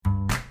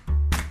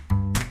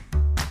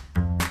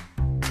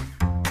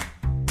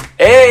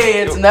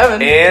Hey, it's Nevin.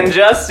 And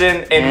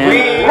Justin.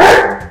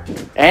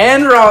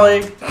 And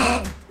Raleigh.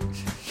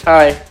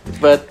 Hi,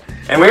 but...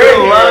 And we're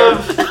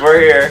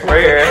here.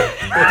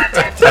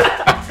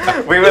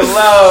 We would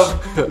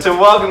love to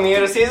welcome you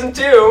to season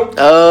 2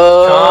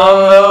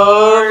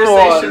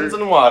 Conversations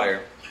in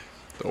Water.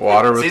 The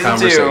water with Season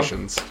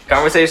conversations. 2.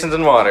 Conversations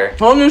in Water.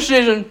 Whole new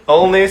season.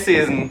 Whole new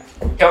season.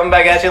 Coming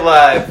back at you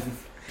live.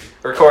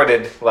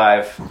 Recorded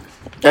live.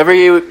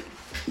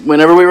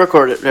 Whenever we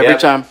record it, every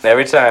time.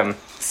 Every time.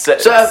 So,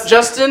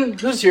 Justin,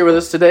 who's here with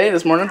us today,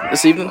 this morning,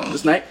 this evening,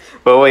 this night?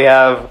 But we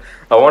have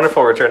a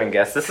wonderful returning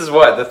guest. This is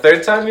what, the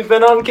third time you've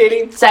been on,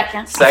 Katie?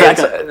 Second.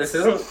 This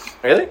isn't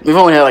really? We've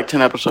only had like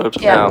 10 episodes.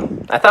 Yeah.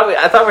 No. I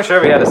thought for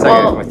sure we had a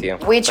second with you.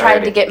 We tried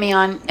already. to get me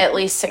on at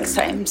least 6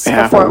 times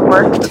Yeah. before it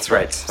worked. That's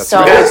right. That's So-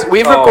 right. Guys,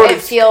 we've recorded...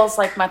 It feels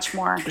like much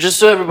more. Just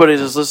so everybody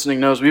that's listening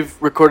knows, we've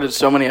recorded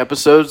so many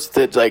episodes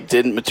that like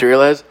didn't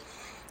materialize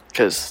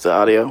because the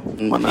audio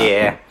and whatnot.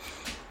 Yeah.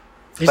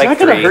 He's like not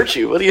gonna 3. hurt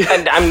you. What do you?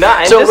 And I'm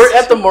not. So we're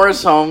at the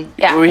Morris home.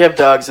 Yeah. We have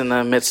dogs in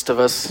the midst of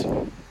us.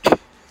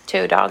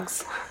 2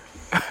 dogs.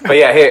 But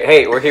yeah,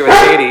 hey, we're here with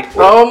Katie.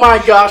 Oh my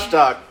gosh,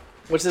 dog.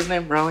 What's his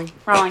name? Rowling.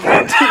 Rolling.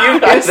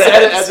 I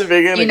said it at the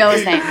beginning. You know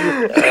his name.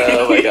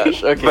 Oh my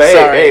gosh. Okay, But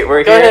sorry. hey,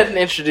 we're Go here. ahead and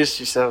introduce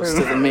yourselves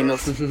to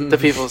the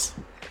peoples.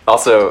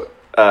 Also,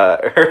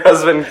 her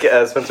husband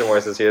Spencer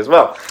Morris is here as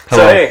well. So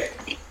Hello. hey,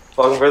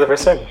 welcome for the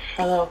first time.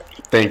 Hello.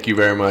 Thank you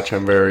very much.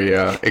 I'm very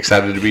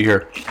excited to be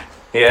here.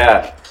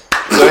 Yeah.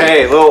 So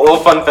hey, little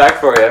fun fact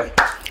for you.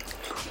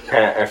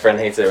 Our friend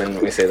hates it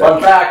when we say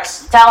that.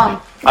 facts. Tell him.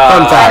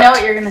 Fun I fact. know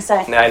what you're going to say.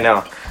 I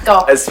know.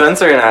 Go. As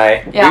Spencer and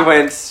I, Yeah. we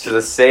went to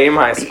the same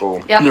high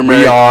school. Yep.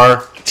 We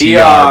are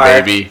TR,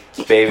 baby.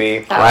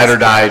 Baby. Ride or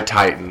die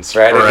Titans.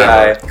 Ride or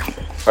forever. die.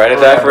 Ride or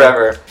die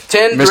forever.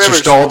 10 Mr.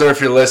 Rivers. Stolder,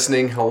 if you're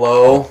listening,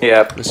 hello.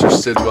 Yep. Mr.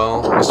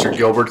 Sidwell, Mr.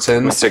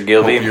 Gilbertson. Mr.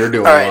 Gilby. Hope you're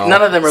doing All right, well.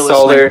 none of them are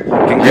Solder. listening.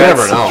 Congrats. You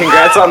never know.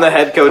 Congrats on the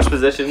head coach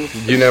position.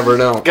 You never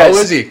know. Guys,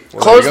 oh, is he?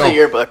 Well, Close there the you go.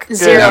 yearbook.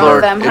 0 Good of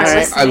Lord. them are All right.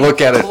 listening. I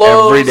look at it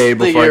Close every day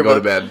the before I go to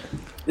yearbook. bed.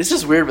 This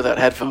is weird without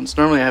headphones.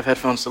 Normally I have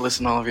headphones to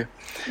listen to all of you.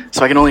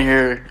 So I can only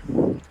hear...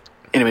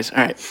 Anyways, all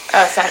right.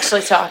 Us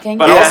actually talking.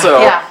 But Yeah. also,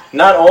 Yeah.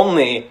 not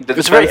only did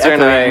It's very Spencer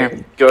and echoey in I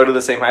here. go to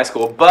the same high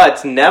school,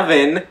 but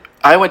Nevin,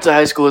 I went to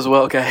high school as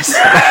well, guys.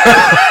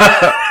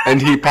 And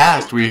he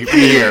passed. We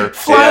here.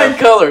 Flying Yeah.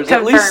 colors. At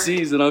Confirmed. least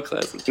C's in all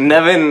classes.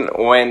 Nevin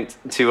went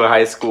to a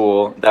high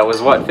school that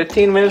was what,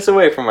 15 minutes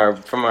away from our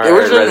It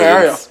was in the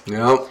residence.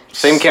 Yep.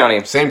 Same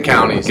county. Same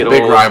counties. Good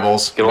Big old-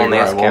 rivals. good old Big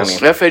Nance rivals.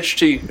 County.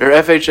 FHT, or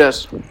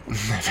FHS.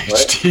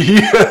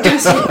 FHT.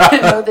 I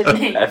know the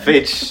name.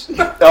 FH.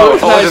 Oh,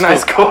 Fullerton High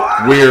School.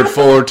 Weird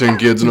Fullerton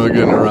kids not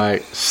getting it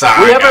right.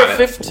 Sorry, We have got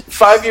our it.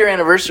 5-year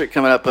anniversary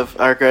coming up of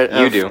our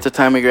You do. the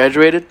time we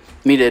graduated.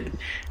 Me did,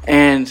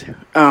 and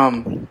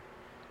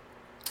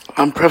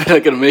I'm probably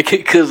not gonna make it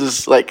because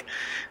it's like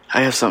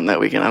I have something that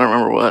weekend. I don't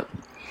remember what.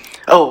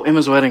 Oh,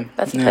 Emma's wedding.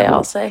 That's what they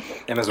all say.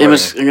 Emma's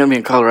Emma's wedding. gonna be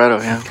in Colorado.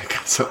 Yeah,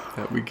 So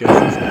that we go.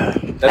 That's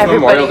Everybody-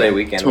 Memorial Day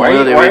weekend. It's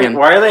Memorial Day weekend.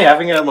 Why are they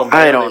having it on Memorial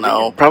I Day don't know.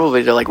 weekend?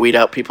 Probably to like weed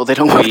out people they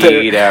don't want there.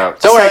 Weed out.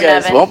 Don't worry, So,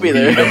 guys. Nevin. Won't be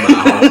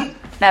there.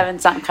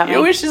 Nevin's not coming.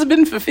 Your wish has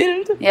been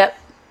fulfilled. Yep.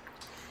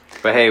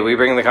 But hey, we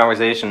bring the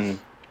conversation.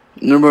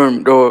 No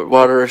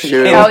water or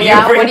cereal. Oh,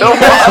 yeah. bring What do the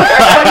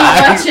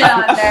you munching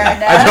on there,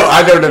 Nev?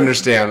 I don't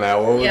understand that.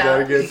 What was Yeah.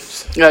 that again?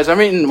 Guys, I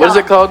mean, what is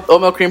it called?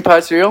 Oatmeal cream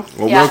pie cereal?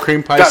 Oatmeal Yeah.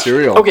 cream pie Gosh,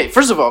 cereal. Okay,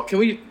 first of all, can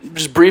we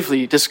just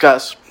briefly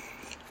discuss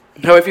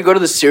how if you go to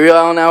the cereal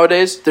aisle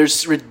nowadays,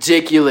 there's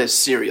ridiculous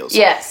cereals.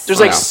 Yes. There's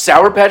like Wow.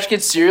 Sour Patch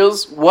Kids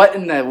cereals. What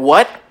in the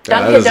what?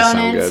 That Dunkin' doesn't sound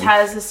Donuts good.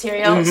 has a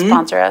cereal. Mhm.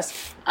 Sponsor us.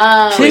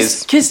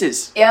 Please.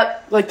 Kisses.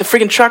 Yep. Like the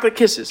freaking chocolate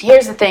kisses.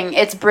 Here's the thing.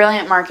 It's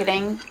brilliant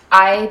marketing.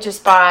 I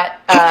just bought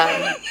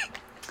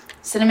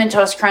Cinnamon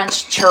Toast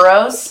Crunch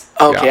churros.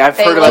 Okay, Yeah. I've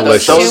They heard about look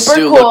those. Those super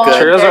do cool. look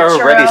good. Churros They're are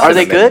already churros. Are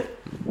they cinnamon. good?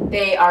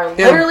 They are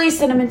literally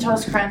Cinnamon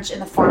Toast Crunch in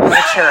the form of a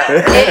churro.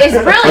 It's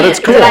brilliant. But it's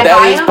cool. Did I That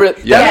buy is them?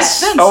 brilliant. Yes. That makes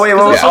sense. Oh wait,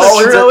 well, That's Yeah.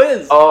 what a it's churro a-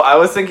 is. Oh, I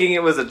was thinking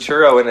it was a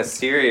churro in a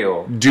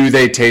cereal. Do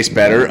they taste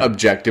better?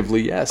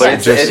 Objectively, yes. But Yeah.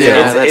 it's, Just- it's, yeah,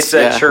 it's, that's-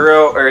 it's a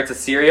churro, or it's a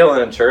cereal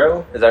and a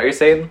churro. Is that what you're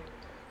saying?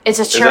 It's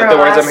a Is that churro the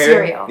words as I'm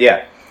hearing? cereal.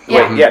 Yeah.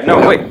 Yeah. Wait, yeah,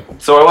 no, wait.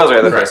 So I was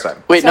right the first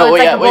time. Wait, So no, it's wait,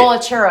 like yeah, a bowl wait.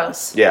 of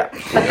churros, Yeah.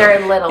 but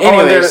they're little. Oh,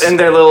 and Anyways.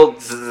 they're little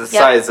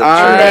size of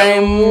I- churros. They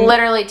I'm-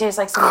 literally taste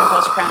like Cinnamon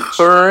Toast Crunch.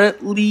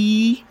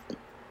 Currently.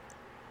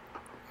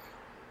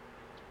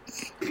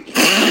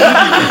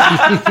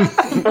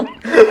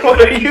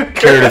 What are you?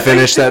 Care to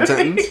finish that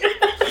sentence?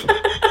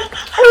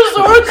 It's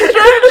so hard to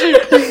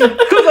change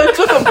because I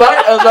took a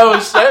bite as I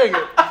was saying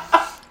it.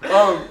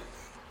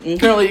 I'm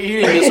currently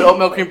eating this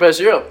oatmeal cream pie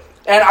cereal,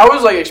 and I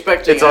was like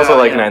expecting. It's also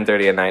like you know,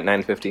 9:30 at night,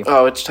 9:50.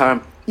 Oh, it's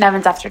time.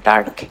 Nevin's After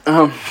Dark.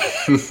 And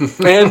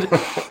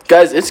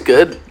guys, it's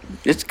good.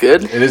 It's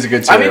good. It is a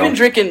good I'm cereal.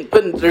 even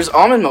putting there's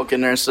almond milk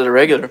in there instead of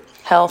regular.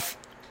 Health.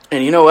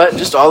 And you know what?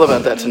 Just all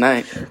about that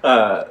tonight.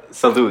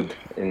 Salud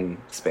in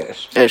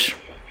Spanish. Ish.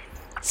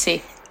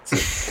 See.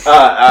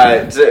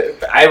 I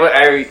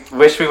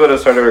wish we would have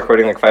started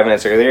recording like 5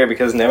 minutes earlier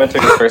because Nevin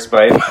took his first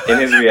bite and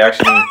his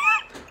reaction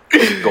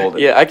was golden.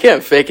 Yeah, I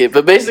can't fake it,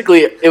 but basically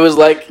it was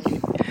like,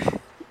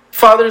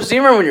 fathers, do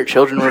you remember when your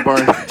children were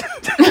born?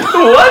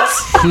 What?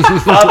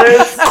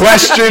 Fathers?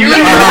 Question Do you of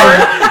the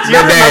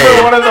remember day.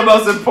 one of the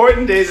most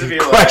important days of your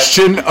life?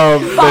 Question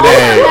of the Oh,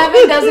 day.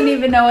 Nevin doesn't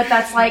even know what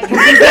that's like because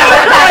he's never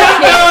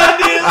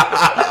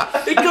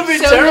had a It could be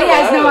kid. So terrible. he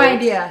has no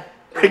idea.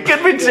 It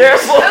could be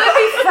terrible. That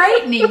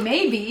would be frightening,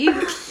 maybe.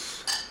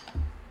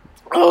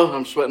 Oh,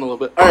 I'm sweating a little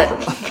bit. All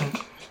right,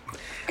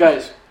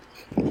 guys,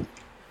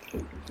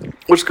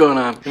 what's going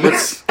on?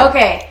 What's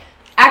Okay.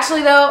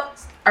 Actually, though,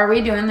 are we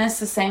doing this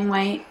the same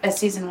way as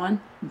season 1?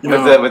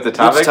 With the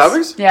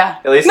topics? Yeah.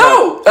 At least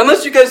No,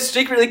 unless you guys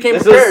secretly came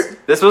prepared.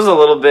 This was a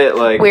little bit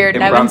like Weird.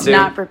 Nevin's impromptu.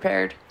 not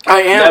prepared.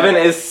 I am. Nevin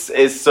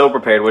is so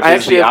prepared, which I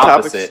is actually the have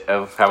topics. opposite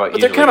of how it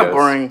But they're usually kind of goes.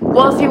 boring.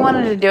 Well, if you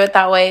wanted to do it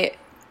that way,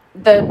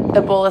 the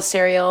bowl of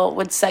cereal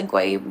would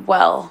segue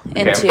well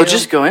into. But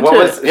just go into What it.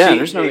 was Yeah, she,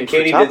 there's no need for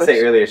Katie did topics. say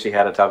earlier she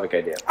had a topic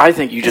idea. I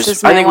think you This just.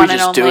 is I my think we one and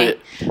just do only. it.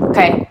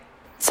 Okay.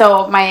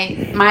 So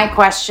my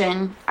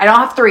question. I don't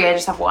have 3. I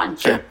just have 1.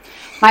 Sure.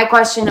 My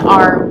question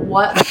are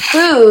what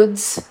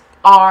foods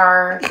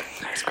are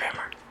Nice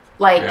grammar.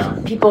 like Yeah.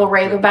 people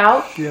rave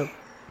about? Yep.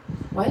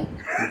 What?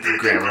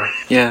 Grammar.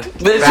 Yeah.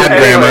 Bad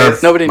grammar.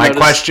 Nobody My noticed.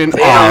 question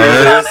They are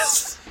don't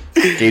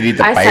Katie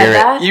the I said pirate.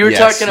 that? You were Yes,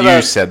 talking you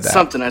about said that.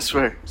 something, I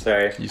swear.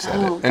 Sorry. You said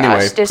Oh, it. Anyway,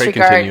 gosh, pray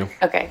disregard. continue.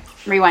 Okay,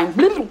 rewind.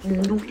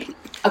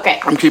 Okay.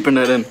 I'm keeping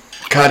that in.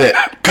 Cut it.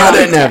 Cut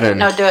it, Nevin.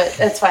 No, do it.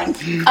 That's fine.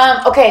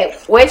 Okay,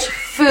 which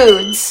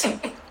foods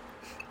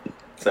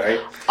Sorry.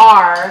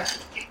 are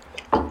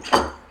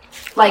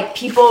like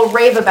people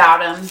rave about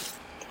them,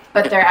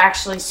 but they're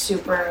actually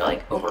super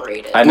like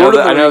overrated? I know Lord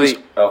of the. I the know Rings.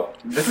 the. Oh,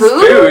 this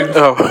Food? is food.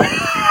 Oh.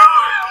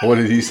 What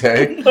did he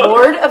say?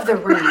 Lord of the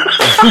Rings.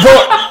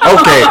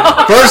 Okay,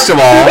 first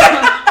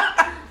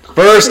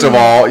of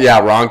all, yeah,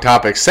 wrong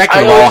topic. Second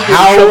I of all, always get in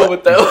trouble how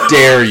with that.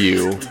 dare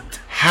you?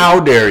 How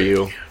dare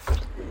you?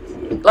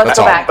 Let's That's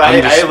go all. back. But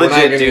I'm just- I we're not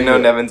legit gonna do do know it.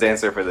 Nevin's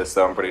answer for this,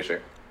 though. I'm pretty sure.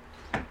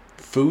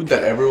 Food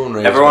that everyone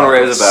raves Everyone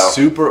raves about.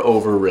 Super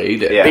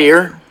overrated. Yeah.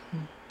 Beer.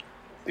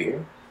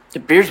 Beer. The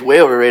beer's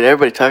way overrated.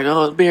 Everybody talking,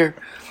 oh, it's beer.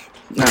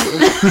 No.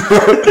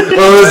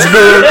 Oh, it's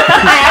beer. I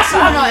actually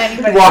don't know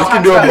anybody You walk who talks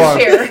into a about bar.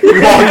 beer.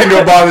 You walk into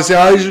a bar and say,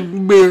 "Oh, it's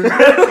beer.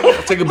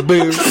 I'll take a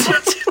beer."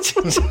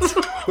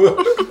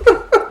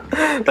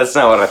 That's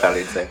not what I thought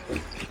he'd say.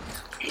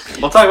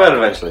 We'll talk about it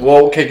eventually.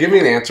 Well, okay, give me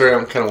an answer.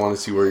 I kind of want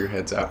to see where your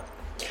head's at.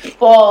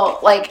 Well,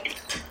 like,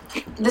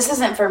 this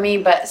isn't for me,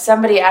 but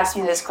somebody asked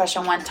me this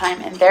question one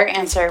time, and their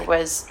answer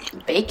was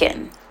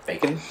bacon.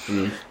 Bacon?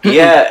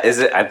 Yeah, is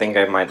it? I think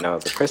I might know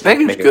the person.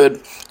 Bacon's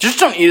good. Just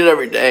don't eat it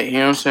every day, you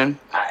know what I'm saying?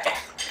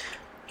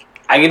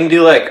 I can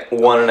do like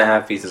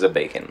 1.5 pieces of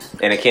bacon,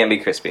 and it can't be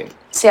crispy.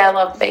 See, I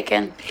love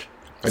bacon.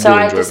 I So do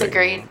I enjoy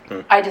disagreed.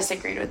 bacon. I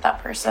disagreed with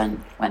that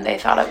person when they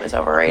thought it was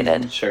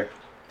overrated. Sure.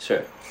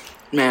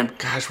 Man,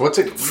 Gosh, what's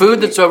it?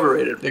 food that's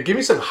overrated. Yeah, give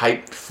me some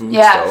hyped food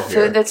Yeah, stuff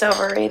here. food that's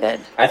overrated.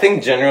 I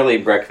think generally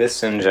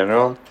breakfast in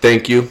general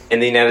Thank you.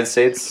 in the United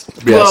States.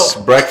 Yes,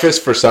 Well-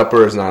 breakfast for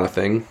supper is not a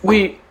thing.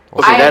 Okay,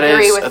 I that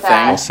agree is with a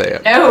that. I'll say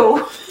it.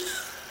 No.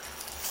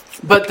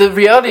 But the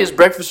reality is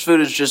breakfast food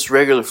is just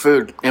regular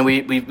food, and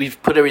we've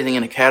put everything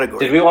in a category.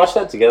 Did we watch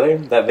that together?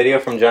 That video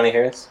from Johnny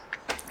Harris?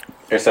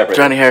 Or separate?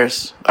 Johnny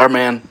Harris, our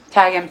man.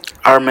 Tag him.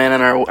 Our man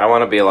and our... I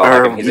want to be a lot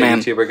Our like him. He's man.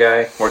 a YouTuber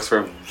guy. Works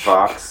for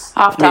Vox.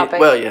 Off topic.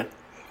 Well, yeah.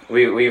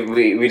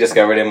 We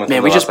discovered him within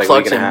Man, the we last just like,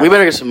 plugged week and a him. half. We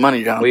better get some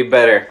money, John. We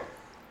better.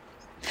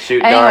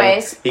 Shoot,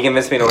 Anyways. darn. He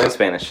convinced me to learn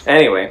Spanish.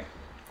 Anyway,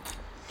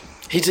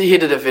 He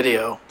did a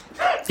video.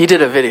 He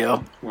did a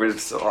video. we're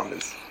still on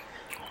this.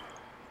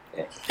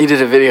 He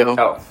did a video.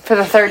 Oh. For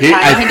the third He, time,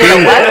 I he did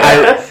a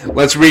what? think,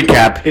 let's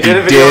recap. He did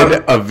a did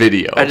video a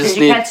video. I Did just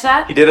you need... catch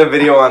that? He did a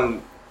video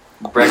on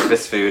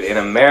breakfast food in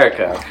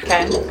America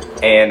Okay.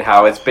 and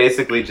how it's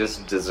basically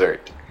just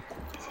dessert.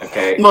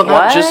 Okay? Well,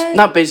 What?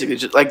 not basically,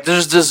 just like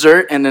there's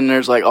dessert, and then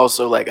there's like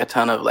also like a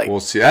ton of like We'll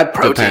see. That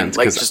protein, depends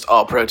like because just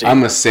all protein.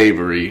 I'm a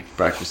savory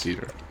breakfast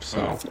eater.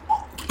 So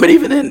But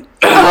even then,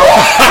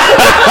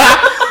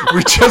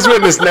 we just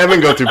witnessed Nevin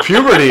go through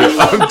puberty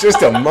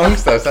just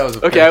amongst us. That was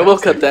okay, I will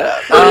cut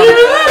that. no, you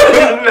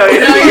No,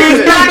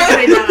 you're not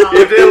putting that on.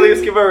 have to at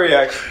least give a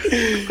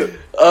reaction.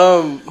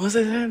 What was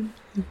I saying?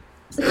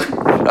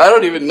 I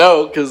don't even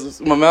know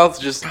because my mouth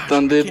just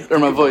undid, or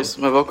my voice,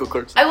 my vocal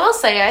cords. I will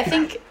say, I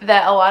think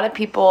that a lot of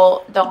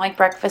people don't like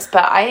breakfast,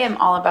 but I am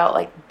all about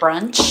like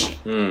brunch.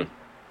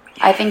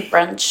 I think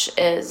brunch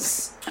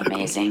is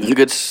amazing. A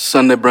good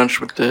Sunday brunch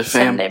with the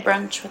fam. Sunday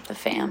brunch with the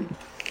fam.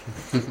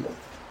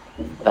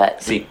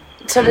 But See.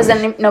 so does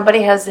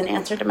nobody has an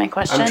answer to my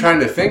question? I'm trying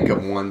to think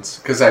of ones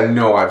because I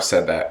know I've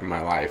said that in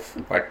my life.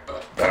 Like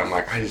that, I'm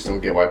like, I just don't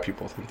get why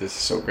people think this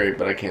is so great,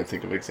 but I can't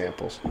think of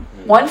examples.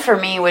 One for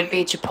me would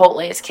be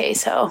Chipotle's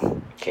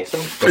queso. Queso?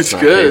 That's It's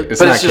not good, ca- it's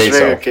but not it's just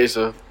queso. regular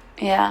queso.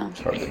 Yeah. It's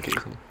hardly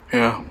queso.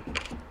 Yeah.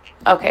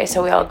 Okay,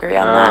 so we all agree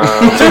on that.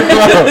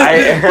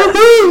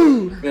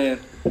 I, Man.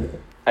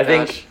 I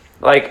think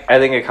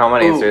a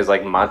common answer is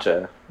like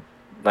matcha.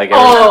 Like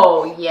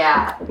Oh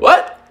yeah.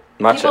 What?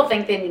 matcha. People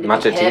think they need to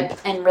Matcha be hip,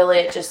 and really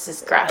it just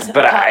is grass. in a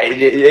But cup.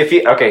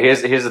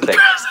 here's the thing.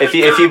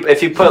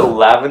 If you put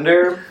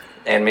lavender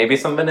and maybe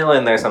some vanilla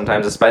in there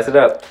sometimes to spice it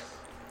up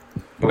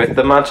with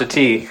the matcha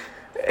tea,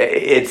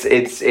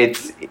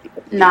 it's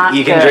Not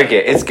you can good. drink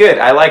it. It's good.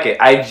 I like it.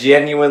 I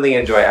genuinely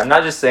enjoy it. I'm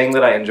not just saying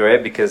that I enjoy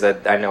it because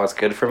I know it's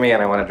good for me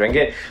and I want to drink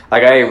it.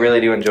 Like I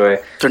really do enjoy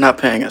They're not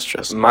paying us,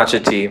 Justin.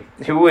 matcha tea.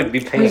 Who would be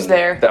paying? Who's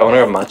there? The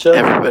owner of matcha?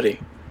 Everybody.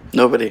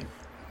 Nobody.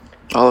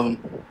 All of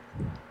them.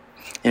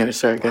 Anyway,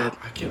 sorry, go ahead.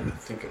 I can't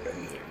think of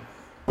anything.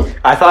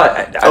 I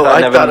thought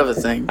Nevin, thought of a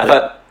thing. I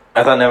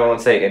thought Nevin would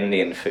say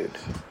Indian food.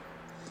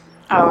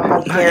 Oh, how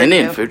Not dare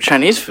Indian you. food,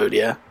 Chinese food,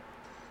 yeah.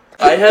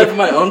 I have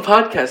my own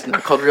podcast now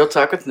called Real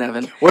Talk with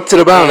Nevin. What's it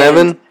about, And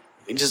Evan?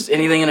 Just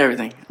anything and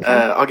everything.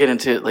 I'll get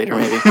into it later,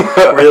 maybe.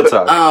 Real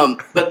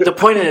talk. But the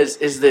point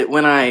is that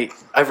when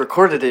I've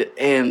recorded it,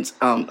 and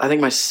I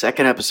think my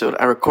second episode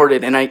I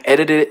recorded and I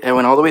edited it. I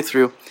went all the way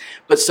through,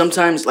 but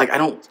sometimes like I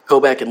don't go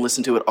back and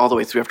listen to it all the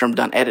way through after I'm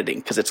done editing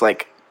because it's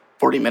like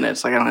 40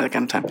 minutes. Like I don't have that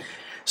kind of time.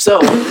 So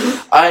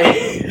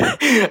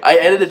I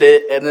edited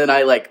it, and then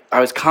I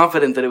was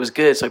confident that it was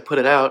good, so I put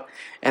it out,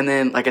 and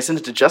then like I sent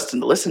it to Justin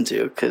to listen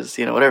to because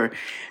whatever.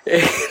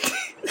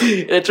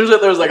 And it turns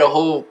out there was like a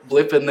whole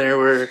blip in there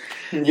where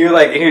You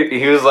like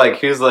he was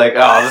like oh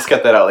I'll just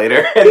cut that out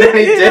later and then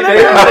he did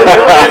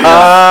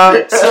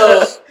it.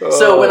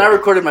 so when I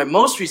recorded my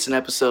most recent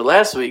episode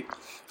last week,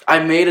 I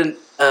made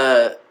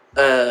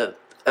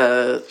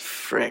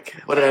frick.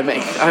 What did I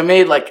make? I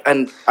made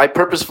I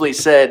purposefully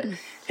said,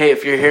 hey,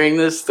 if you're hearing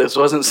this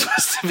wasn't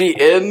supposed to be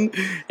in,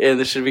 and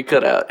this should be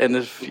cut out.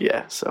 And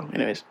so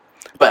anyways.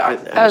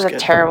 But That was a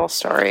terrible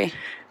story.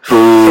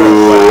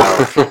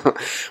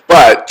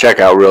 But check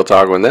out Real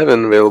Talk with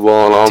Evan, available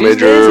on all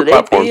Tuesdays major at 8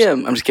 platforms.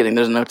 p.m. I'm just kidding.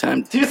 There's no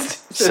time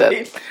Tuesdays at set.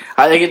 8.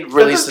 I think it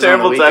releases on the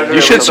terrible weekend. time to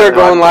You should start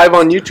going live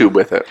on YouTube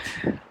with it.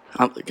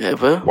 Okay,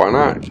 well, Why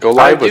not? Go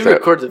I live do with it.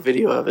 record the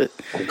video of it.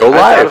 Go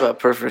I thought live. about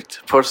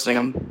posting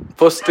them.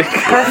 Posting.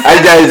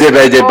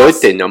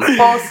 Posting them.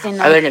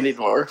 I think I need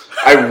more.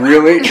 I'm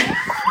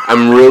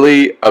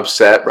really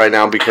upset right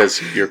now because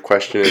your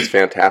question is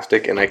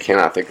fantastic and I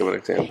cannot think of an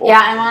example.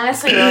 Yeah, I'm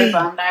honestly really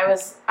bummed. I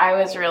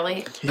was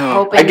really No.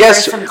 hoping I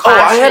guess- for some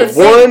I had clashes.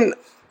 One,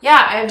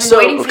 Yeah, I've been So,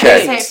 waiting for okay.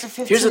 you to say it for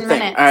 15 Here's the thing,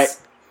 minutes. all right.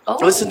 Oh,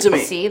 Listen to me.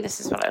 See, this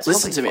is what I was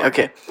Listen to hoping me. for.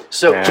 Okay.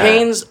 So Yeah.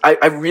 Cane's,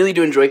 I really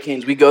do enjoy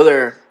Cane's. We go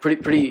there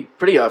pretty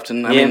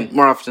often. I mean,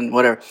 more often,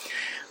 whatever.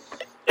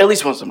 At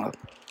least once a month.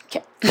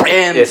 Okay.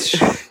 And It's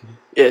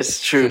it's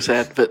true,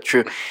 sad, but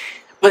true.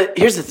 But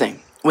here's the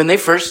thing. When they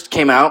first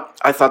came out,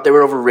 I thought they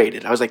were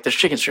overrated. I was like, there's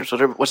chicken strips.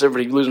 What's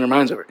everybody losing their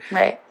minds over?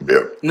 Right.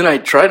 And then I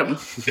tried them.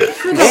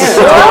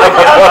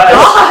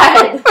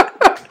 Oh,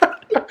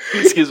 God.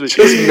 Excuse me.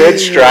 just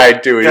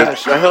mid-stride to it.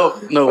 Gosh, I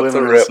hope no What's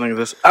women a are rip? listening to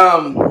this.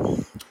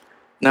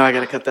 Now I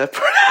gotta cut that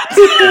part out.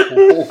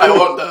 I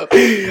won't know.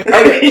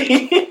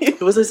 Okay.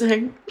 What was I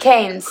saying?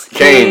 Canes.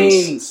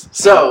 Canes.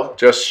 So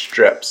Just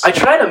strips. I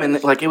tried them and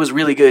it was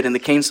really good, and the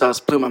cane sauce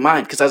blew my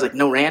mind because I was like,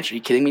 no ranch? Are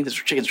you kidding me? These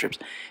are chicken strips.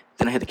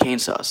 Then I had the cane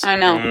sauce. I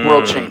know.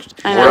 World changed.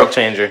 I know. world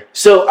changer.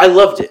 So I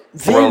loved it.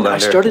 Then World I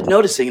under. started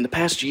noticing in the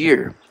past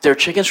year their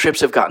chicken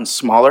strips have gotten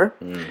smaller.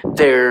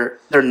 They're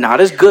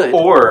not as good.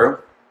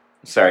 Or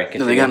sorry, No,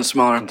 continue. they've gotten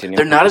smaller. Continue.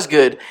 They're not as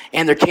good,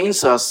 and their cane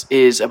sauce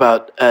is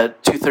about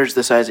 2/3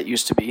 the size it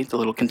used to be. The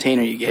little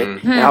container you get,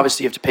 and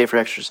obviously you have to pay for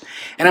extras.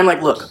 And I'm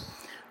like, look,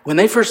 when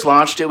they first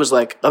launched, it was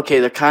like, okay,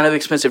 they're kind of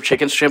expensive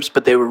chicken strips,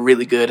 but they were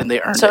really good and they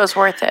earned So it. it's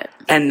worth it.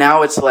 And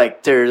now it's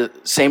like they're the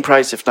same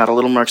price, if not a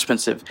little more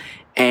expensive,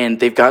 and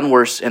they've gotten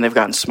worse and they've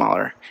gotten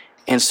smaller.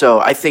 And so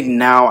I think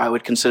now I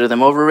would consider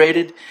them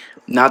overrated.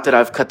 Not that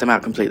I've cut them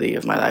out completely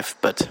of my life,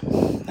 but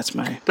that's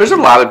my. There's a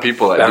lot of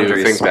people that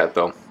Boundaries. do think that,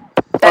 though.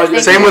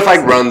 That's Same with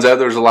like ridiculous. Runza.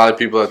 There's a lot of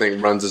people that think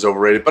Runza is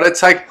overrated, but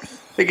it's like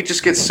I think it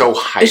just gets so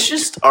hyped. It's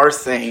just our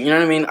thing, you know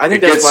what I mean? I it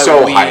think that's gets why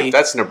so we. hyped.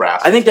 That's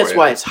Nebraska. I think that's for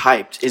why you. it's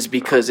hyped, is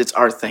because it's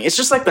our thing. It's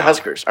just like the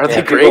Huskers. Are they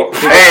Yeah, great?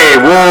 people- Hey,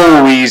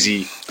 whoa,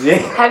 easy.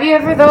 Have you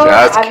ever though?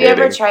 Just have you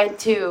ever kidding. tried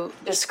to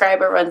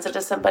describe a runza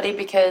to somebody?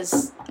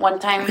 Because one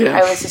time Yeah.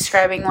 I was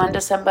describing one to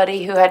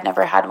somebody who had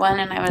never had one,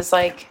 and I was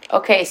like,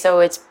 "Okay,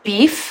 so it's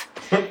beef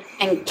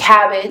and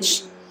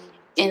cabbage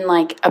in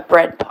like a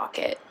bread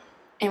pocket."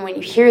 And when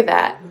you hear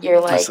that, you're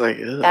like, It's like,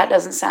 ugh. "That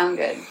doesn't sound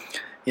good."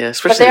 Yeah,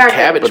 especially they the are good.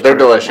 cabbage. But they're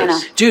part. I know.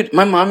 delicious. Dude,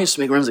 my mom used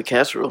to make Runza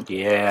casserole.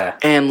 Yeah.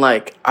 And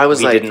like I was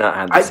We like, did not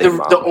have the same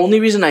mom. the only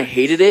reason I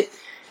hated it is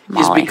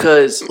Molly.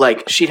 because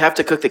like she'd have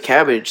to cook the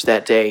cabbage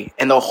that day,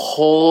 and the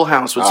whole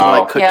house would smell Oh.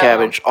 like cooked Yeah.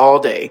 cabbage all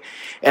day,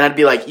 and I'd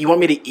be like, "You want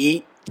me to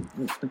eat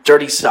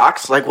dirty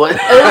socks? Like what?"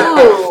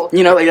 Ooh.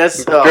 You know, like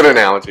that's Good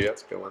analogy.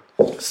 That's a good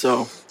one.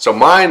 so. So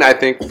mine, I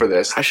think, for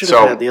this. I should have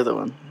so had the other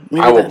one.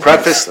 I will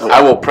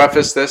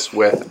preface this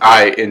with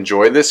I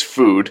enjoy this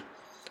food,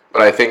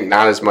 but I think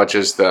not as much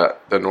as the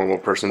normal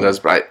person does.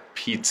 But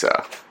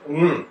pizza,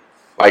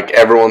 like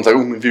everyone's like,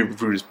 oh, my favorite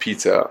food is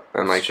pizza,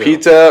 and like Sure.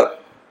 pizza,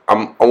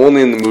 I'm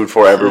only in the mood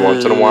for every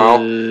once in a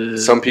while.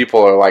 Some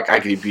people are like, I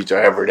can eat pizza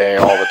every day,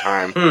 all the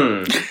time.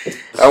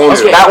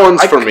 That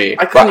one's for me.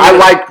 But I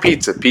like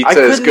pizza.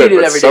 Pizza is good,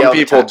 but some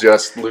people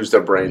just lose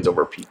their brains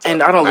over pizza.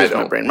 And I don't lose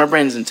my brain. My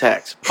brain's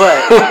intact.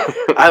 But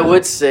I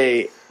would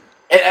say,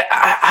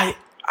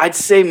 I'd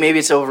say maybe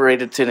it's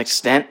overrated to an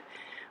extent.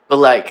 But,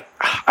 like,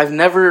 I've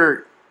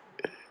never,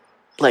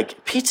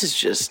 like, pizza's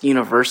just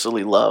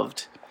universally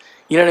loved.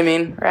 You know what I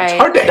mean? Right. It's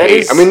hard to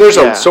hate. I mean,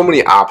 there's so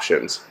many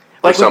options.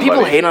 Like, when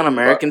people hate on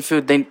American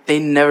food, they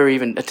never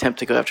even attempt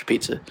to go after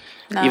pizza.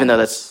 No. Even though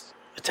that's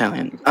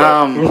Italian.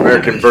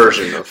 American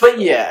version of But,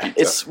 yeah,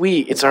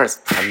 it's our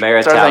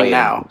thing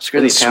now.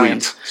 Screw the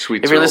Italians.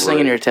 Sweet. If you're listening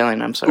and you're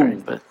Italian, I'm sorry.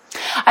 But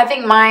I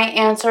think my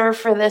answer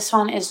for this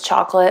one is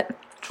chocolate.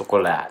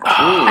 Chocolate.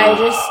 I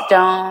just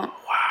don't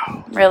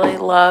really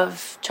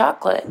love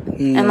chocolate.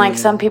 And, like,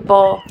 some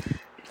people,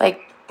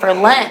 like, for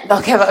Lent,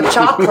 they'll give up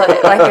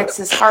chocolate. Like, it's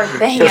this hard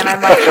thing. And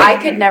I'm like, I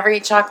could never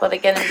eat chocolate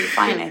again and be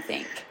fine, I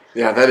think.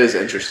 Yeah, that is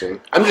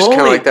interesting. I'm just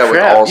kind of like that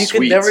with all sweets.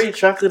 You could never eat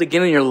chocolate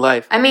again in your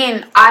life. I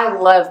mean, I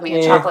love me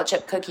a chocolate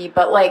chip cookie,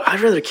 but, like...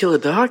 I'd rather kill a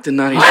dog than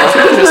not eat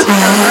chocolate.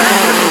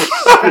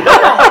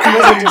 It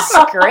was a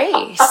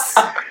disgrace.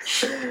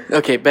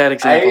 Okay, bad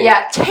example.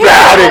 Terrible.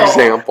 Bad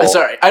example.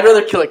 Sorry, I'd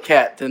rather kill a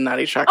cat than not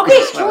eat chocolate.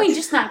 Okay, can we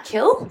just not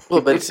kill?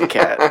 Well, but it's a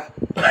cat.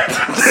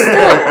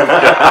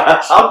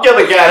 I'll kill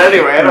the cat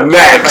anyway.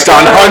 Next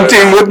on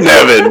Hunting with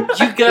Nevin.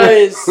 You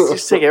guys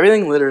just take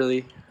everything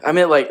literally. I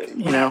meant, like,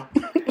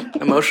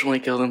 emotionally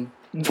kill them.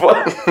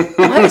 What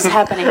is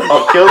happening?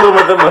 I'll kill them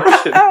with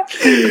emotion.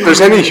 If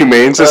there's any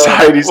humane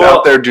societies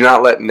out there, do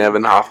not let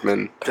Nevin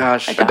Hoffman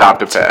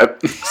adopt a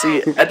pet.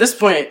 See, at this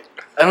point,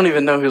 I don't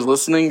even know who's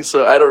listening,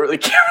 so I don't really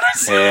care what I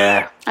say.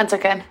 Yeah. That's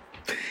okay.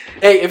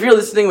 Hey, if you're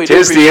listening, we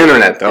tis the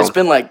internet, though. It's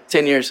been like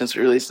 10 years since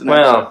we released an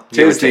episode.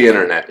 Tis the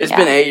internet. It's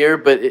been a year,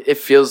 but it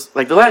feels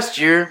like the last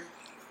year.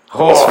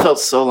 It's felt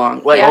so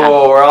long. Like,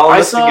 we're all in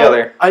this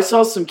together. I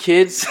saw some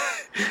kids.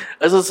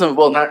 I saw some,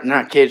 well,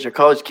 not kids, they're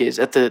college kids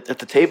at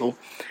the table,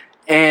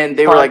 and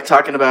they were like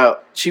talking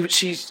about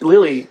she's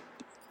Lily.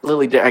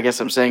 I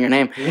guess I'm saying her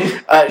name.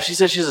 She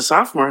said she's a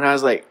sophomore, and I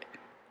was like,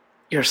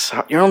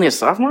 You're only a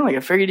sophomore? Like,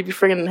 I figured you'd be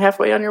friggin'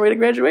 halfway on your way to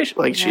graduation.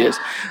 Like, she is.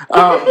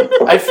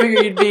 I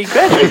figured you'd be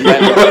graduating by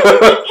now.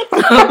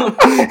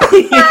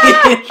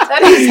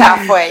 That is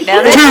halfway.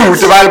 Now 2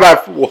 divided by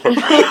 4.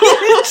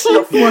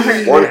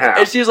 1/2.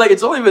 And she was like,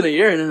 it's only been a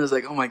year. And I was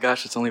like, oh my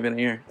gosh, it's only been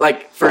a year.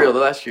 Like, for real, the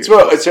last year.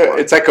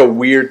 It's like a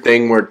weird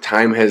thing where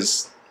time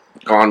has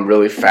gone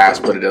really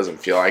fast, but it doesn't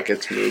feel like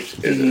it's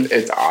moved.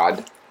 It's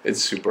odd.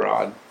 It's super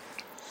odd.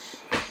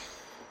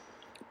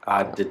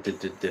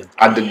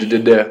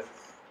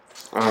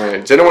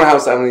 Alright, does anyone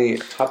else have any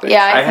topics?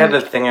 Yeah, I had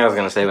a thing I was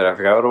going to say, but I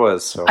forgot what it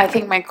was. So I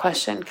think my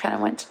question kind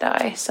of went to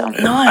die. So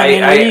no,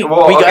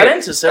 we got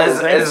into several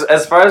things.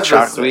 As far as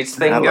the sweets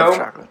thing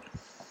go,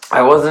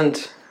 I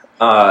wasn't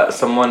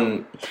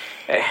someone.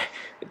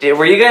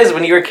 Were you guys,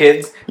 when you were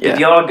kids, did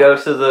y'all go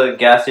to the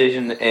gas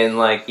station and,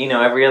 like,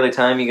 every other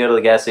time you go to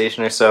the gas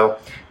station or so,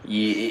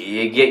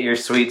 you get your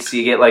sweets,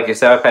 you get, like, your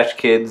Sour Patch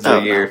Kids or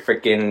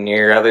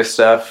your other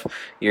stuff,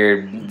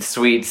 your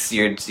sweets,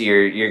 your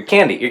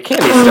candy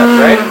stuff,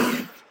 right?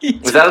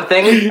 Was that a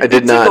thing? I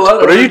did not.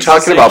 What are you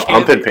talking about?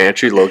 Pumpkin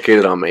Pantry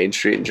located on Main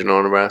Street in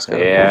Genoa, Nebraska?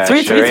 Yeah,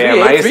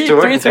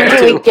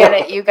 333. We get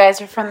it. You guys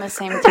are from the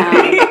same town.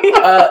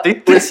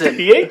 Listen.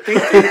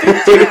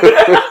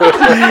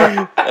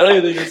 I don't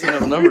even think it's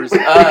enough numbers.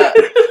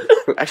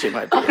 Actually, it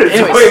might be.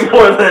 It's way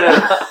more than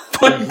enough.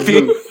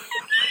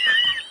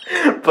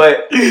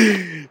 But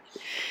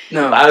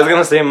no, I was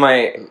gonna say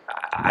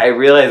I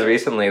realized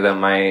recently that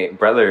my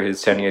brother,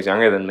 who's 10 years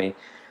younger than me,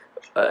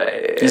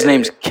 his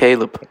name's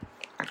Caleb.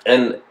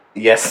 And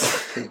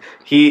yes,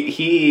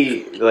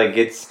 he like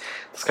gets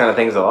this kind of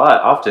things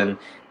often,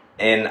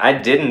 and I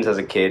didn't as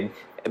a kid,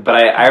 but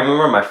I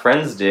remember my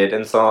friends did,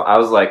 and so I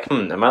was like,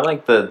 am I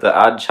like the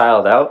odd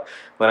child out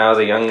when I was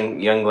a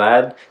young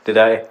lad? Was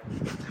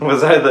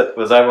I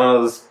one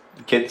of those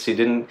kids who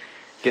didn't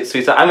get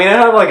sweets? I mean, I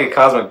had like a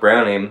cosmic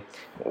brownie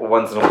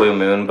once in a blue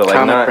moon, but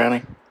like not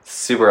brownie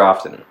super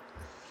often.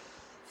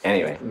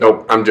 Anyway.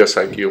 Nope, I'm just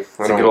like you. It's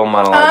a good old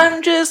monologue.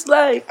 I'm just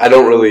like... I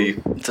don't really...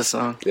 It's a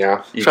song.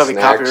 Yeah. Eat probably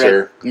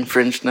copyright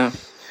infringed now.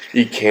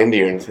 Eat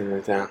candy or anything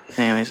like that.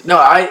 Anyways.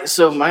 No,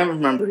 so my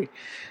memory...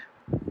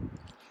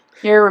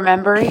 Your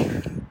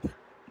remembering?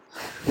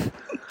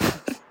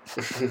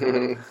 It's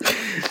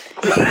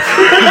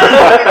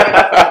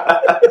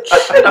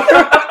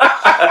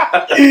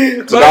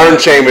a darn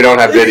shame we don't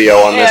have video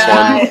on this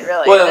one. It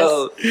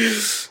really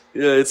is.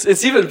 Yeah,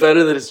 it's even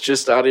better that it's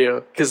just audio,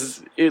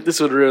 because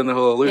this would ruin the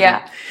whole illusion.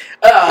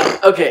 Yeah.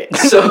 Okay,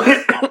 so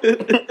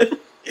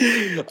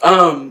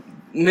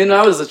when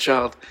I was a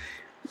child,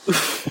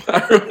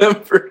 I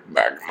remember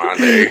back in my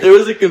day, there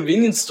was a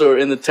convenience store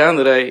in the town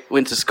that I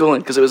went to school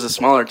in, because it was a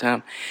smaller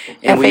town.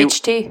 And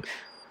FHT?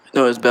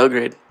 No, it was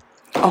Belgrade.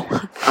 Oh.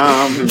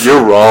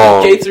 You're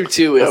wrong. K through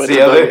 2.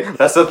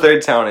 That's the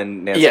third town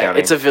in Nance County. Yeah,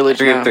 it's a village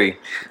 3 now. of 3.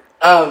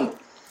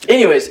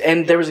 Anyways,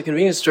 and there was a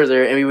convenience store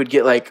there, and we would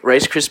get like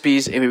Rice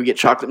Krispies, and we would get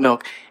chocolate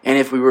milk. And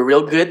if we were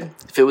real good,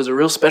 if it was a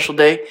real special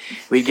day,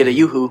 we'd get a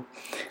Yoo-Hoo.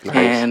 Nice.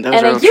 And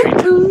that was a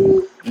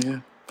Yoo-Hoo.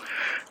 Yeah.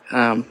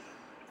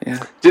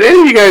 Yeah. Did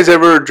any of you guys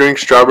ever drink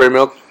strawberry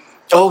milk?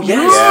 Oh,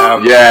 yes.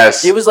 Yeah.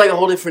 Yes. It was like a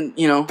whole different,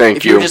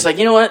 Thank you were just like,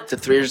 you know what? It's a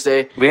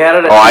Thursday. We had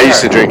it. I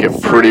used to drink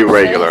it pretty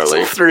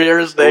regularly.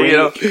 Thursday,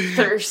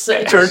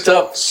 Thursday. Turned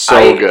up.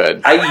 So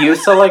good. I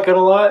used to like it a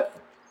lot.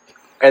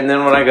 And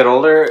then when I got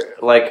older,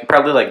 like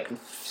probably like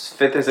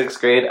 5th or 6th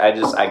grade, I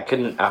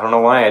don't know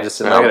why, I just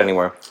didn't like it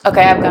anymore.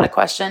 Okay, I've got a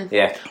question.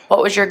 Yeah.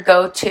 What was your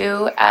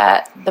go-to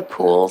at the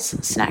Pool's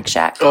Snack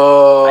Shack?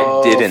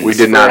 Oh, I didn't. We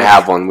did not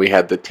have one. We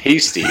had the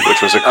Tasty,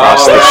 which was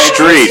across the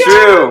street.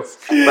 That's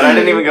true. But I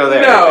didn't even go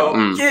there.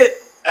 No, get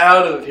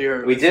out of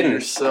here. We didn't.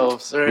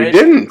 Yourselves, right? We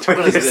didn't.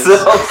 What is this?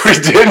 We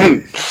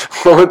didn't.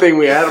 The only thing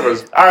we had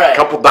was a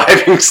couple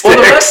diving sticks. Well,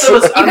 the rest of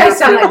us you guys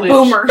sound like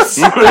boomers.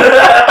 The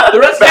rest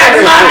of us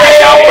Back my day,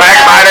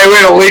 we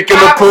had a leak in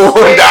the pool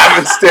and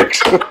diving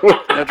sticks. I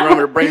have to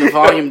remember to bring the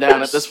volume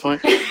down at this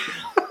point.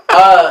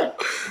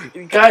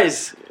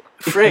 Guys,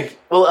 frick.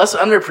 Well, us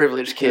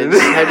underprivileged kids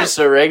have just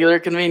a regular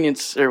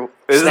convenience or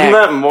Isn't snack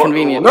that more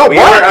convenient. No,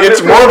 what?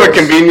 It's more of a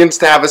convenience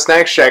to have a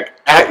snack shack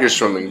at your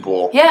swimming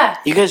pool. Yeah.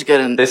 You guys got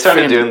an They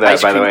started doing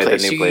that, by the way, at the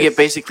new You place. could get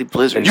basically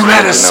Blizzard. You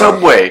had a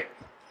Subway.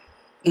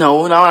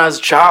 No, not when I was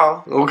a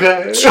child.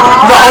 Okay. You don't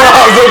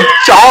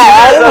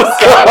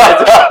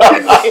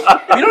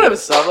have a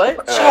stoplight?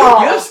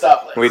 You have a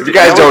stoplight. If you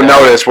guys don't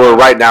know this, we're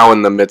right now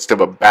in the midst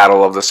of a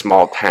battle of the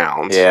small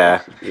towns.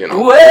 Yeah.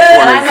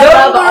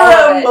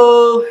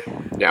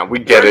 Yeah, we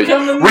get it.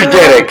 We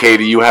get it,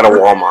 Katie. You had a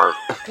Walmart.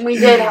 We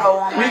did have a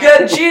Walmart. We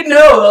got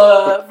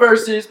Genoa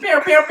versus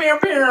Fullerton,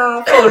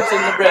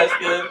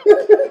 Nebraska.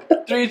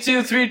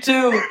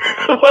 3-2.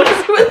 What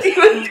is with you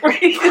and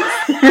 3?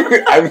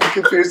 I'm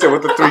confused at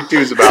what the 3-2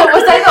 is So about.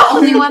 was I the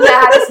only one that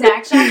had a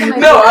snack shack?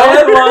 No, I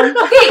had one.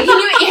 Okay, can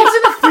you answer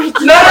the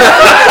freaking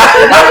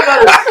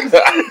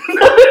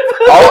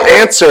I'll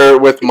answer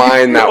with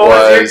mine that was...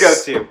 What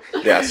was your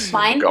go-to? Yes.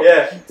 Mine? Go.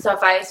 Yeah. So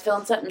if I was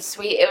feeling something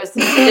sweet, it was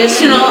the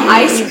traditional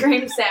ice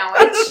cream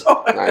sandwich.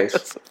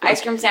 Nice.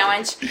 Ice cream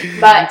sandwich.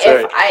 But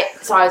I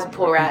was a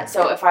pool rat,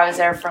 so if I was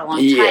there for a long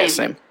time,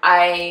 same.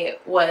 I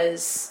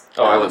was...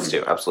 I was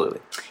too,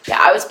 absolutely. Yeah,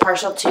 I was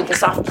partial to the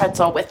soft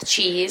pretzel with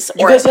cheese.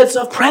 You guys had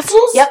soft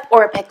pretzels? Yep,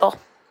 or a pickle.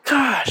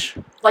 Gosh.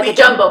 Like a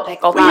jumbo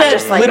pickle, We not had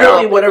just like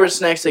literally whatever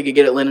snacks they could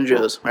get at Lynn and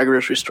Joe's, my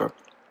grocery store.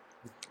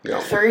 Yeah.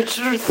 3. That's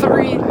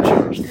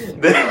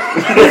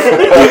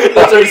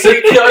our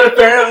 6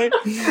 apparently.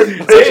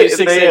 It's actually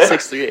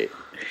 68638.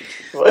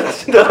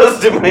 What?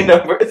 Those too many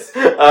numbers.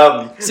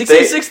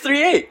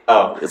 68638.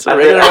 Oh. It's a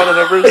regular amount of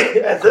numbers.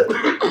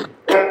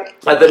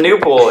 At the new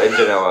pool in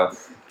Genoa,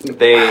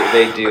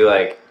 they do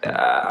like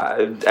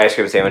ice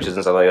cream sandwiches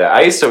and stuff like that.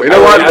 I used to. You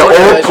know what?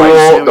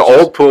 The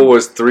old pool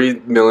was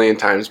 3 million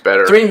times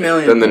better. 3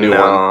 million than the new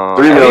one.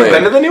 3 Have million. you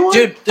been to the new one?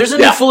 Dude, there's a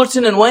new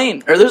Fullerton in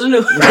Wayne. Or there's a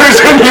new Fullerton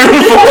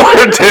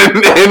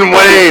in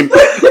Wayne.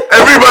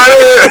 Everybody.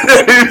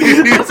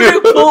 There's a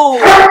new pool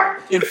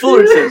in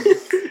Fullerton.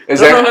 I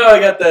don't know how I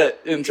got that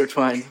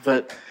intertwined,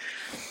 but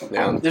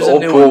yeah, there's the a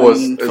old new pool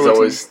one is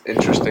always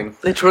interesting.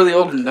 They tore the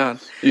old one down.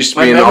 Used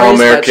to be an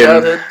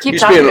All-American. Keep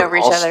talking over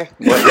each other.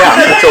 Yeah,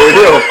 that's what we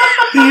do.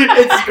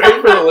 It's great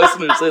for the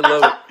listeners. They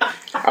love it.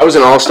 I was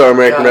an All-Star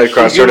American Red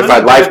Cross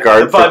certified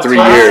lifeguard for 3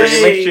 years.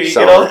 Make sure you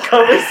get all the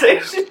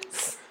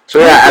conversations. So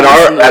yeah,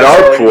 at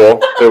our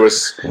pool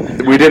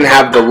we didn't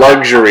have the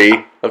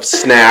luxury of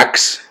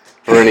snacks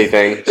or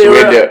anything. So we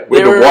had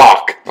to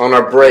walk on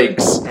our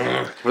breaks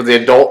for the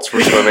adults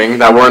were swimming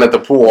that weren't at the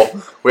pool.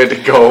 We had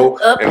to go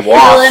and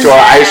walk to our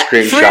ice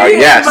cream shop.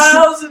 Yes.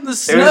 Miles in the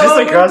snow. It was just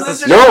across the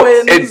street. No,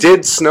 it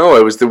did snow.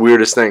 It was the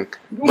weirdest thing.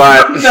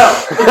 But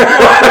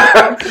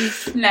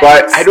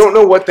but I don't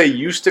know what they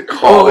used to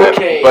call it.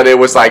 But it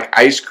was like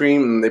ice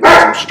cream, and they put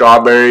some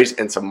strawberries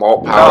and some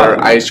malt powder,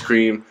 ice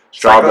cream,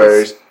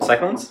 strawberries.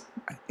 Cyclones?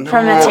 No,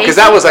 because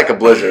that was like a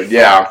blizzard.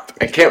 Yeah,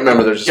 I can't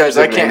remember. There's guys,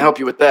 I can't help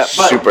you with that.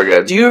 But super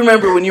good. Do you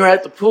remember when you were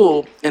at the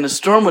pool and a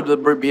storm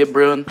would be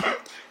brewing?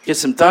 Get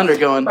some thunder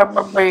going.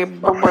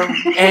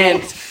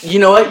 And you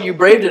know what? You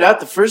braved it out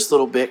the first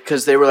little bit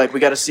because they were like, we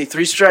got to see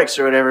 3 strikes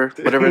or whatever.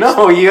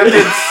 No, you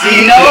didn't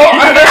see. No.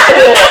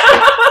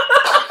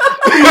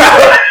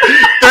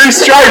 3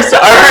 strikes.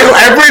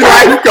 Every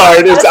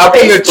lifeguard is up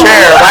in the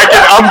chair like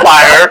an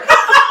umpire.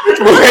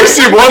 When they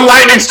see 1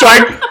 lightning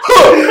strike,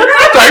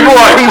 strike 1.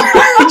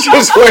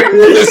 Just wait for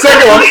the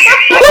second one.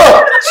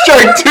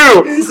 Strike 2.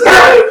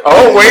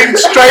 Oh wait,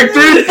 strike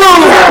 3.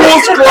 Boom!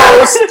 Pool's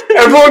closed.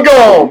 Everyone go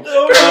home. On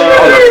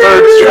the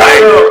 3rd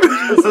strike.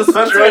 So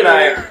Spencer and I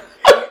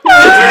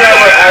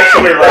were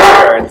actually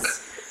lifeguards.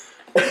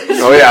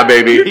 Oh yeah,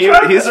 baby.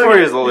 He's 4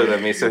 years older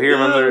than me, so he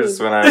remembers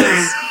when I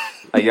was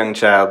a young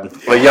child.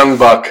 A young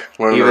buck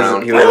running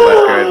around. He was a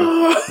lifeguard.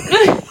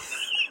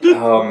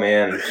 Oh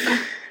man.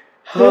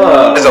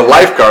 As a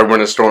lifeguard,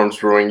 when a storm's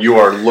brewing, you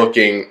are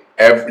looking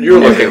You're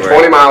looking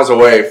 20 miles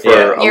away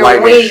for a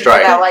lightning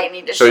strike.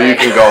 So you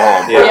can go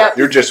home. Yeah.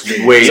 You're just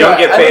waiting. You don't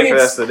get paid for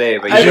the rest of the day,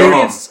 but you go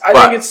home. I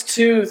think it's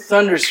 2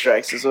 thunder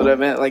strikes is what I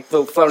meant. Like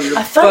the thunder.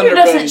 A thunder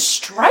doesn't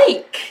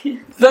strike.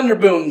 Thunder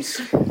booms.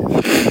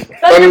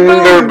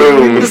 Thunder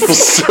booms. 2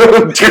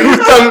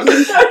 thunder.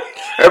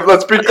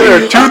 Let's be clear.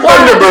 2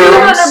 thunder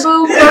booms.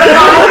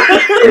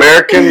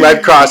 American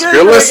Red Cross. If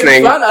you're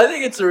listening, I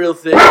think it's a real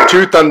thing.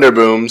 2 thunder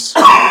booms.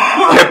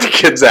 Get the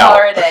kids out.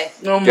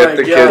 Get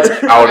the kids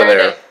out of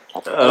there.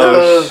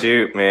 Oh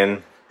shoot,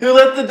 man! Who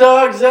let the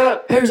dogs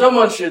out?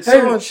 Someone should.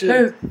 Someone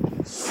should.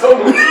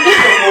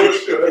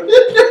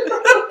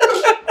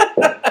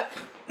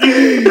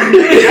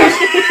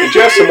 Did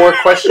you have some more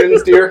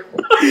questions, dear?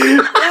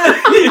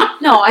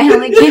 No, I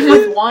only came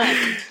with one.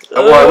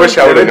 Well, I wish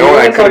I would have known.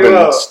 I could have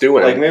been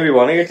stewing. Like maybe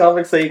one of your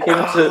topics that you came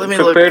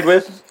prepared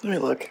with. Let me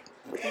look.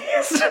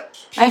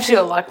 I have to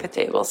go lock the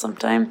table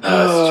sometime.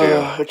 That's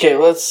true. Okay,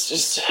 let's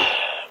just.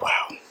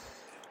 Wow.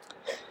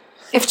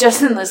 If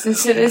Justin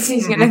listens to this,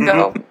 he's gonna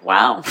go,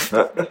 "Wow."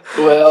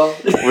 Well,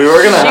 we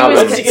were gonna have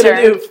What's he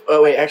gonna do?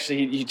 Oh wait,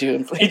 actually, you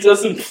do. He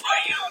doesn't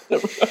play.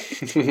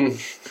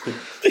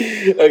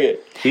 Okay.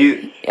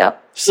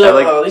 Yep.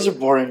 So these are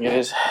boring,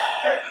 guys.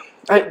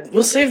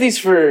 We'll save these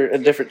for a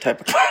different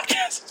type of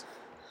podcast.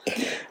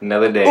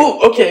 Another day. Oh,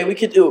 okay. We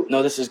could do.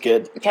 No, this is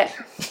good. Okay.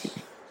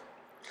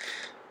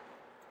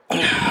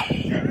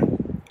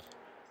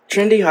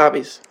 Trendy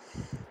hobbies.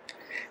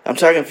 I'm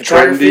talking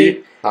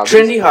photography.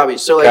 Trendy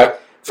hobbies. So like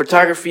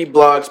photography,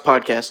 blogs,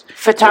 podcasts.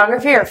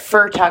 Photography or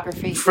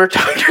photography?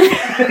 Photography.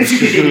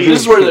 This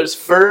is where there's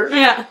fur.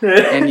 Yeah.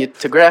 And you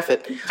to graph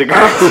it.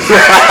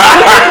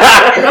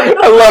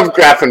 I love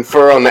graphing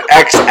fur on the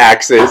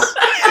x-axis,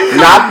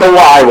 not the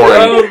y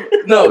one.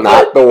 No,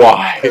 not the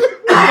y.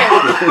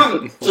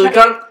 So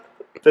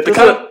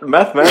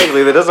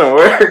mathematically, that doesn't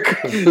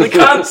work. The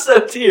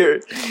concept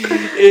here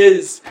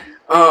is.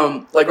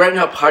 Like right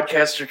now,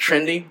 podcasts are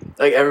trendy.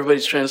 Like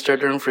everybody's trying to start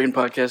their own freaking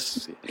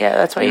podcasts. Yeah,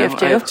 that's why you have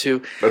to. I have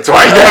to. That's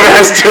why Dad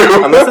has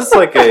to. Unless it's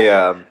like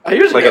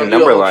a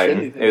number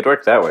line, it would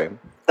work that way.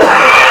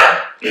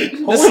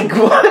 Holy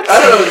God! I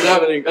don't know what's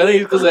happening. I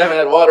think it's because I haven't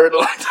had water in a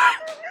long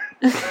time.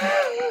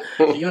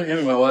 You don't give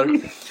me my water.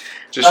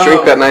 Just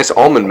drink that nice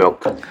almond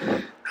milk.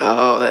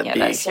 Oh,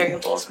 that cereal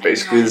bowl is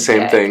basically the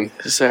same thing.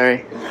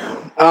 Sorry.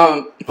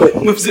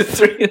 Moves it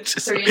 3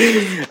 inches.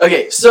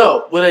 Okay,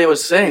 so what I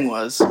was saying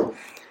was,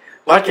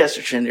 podcasts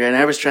are trendy, and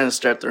I was trying to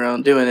start their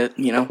own, doing it.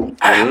 You know,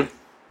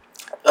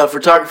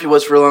 photography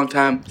was for a long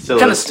time.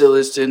 Kind of still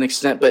is to an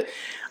extent, but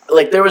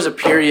like there was a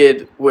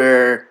period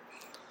where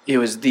it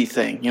was the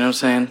thing. You know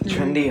what I'm saying?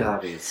 Trendy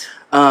hobbies.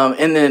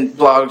 And then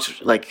blogs.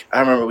 Like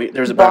I remember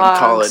there was a blogs in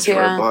college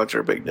where blogs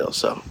were a big deal.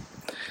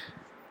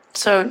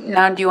 So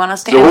now, do you want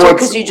us to answer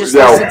because you just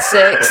listed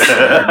 6?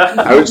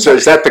 So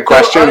is that the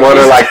question? What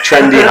are like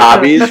trendy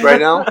hobbies right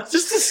now?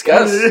 Just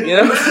discuss, you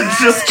know.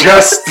 Just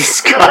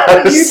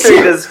discuss. You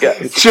say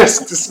discuss.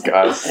 Just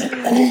discuss.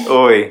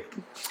 Oi.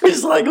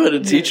 It's like when a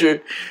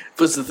teacher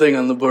puts the thing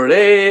on the board.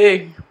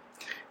 Hey,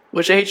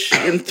 what's H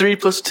in 3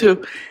 +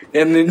 2?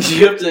 And then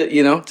you have to,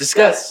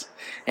 discuss.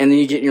 And then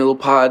you get in your little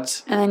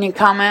pods. And then you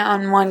comment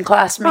on one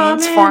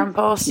classmate's forum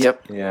post.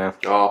 Yep. Yeah.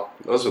 Oh,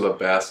 those are the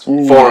best.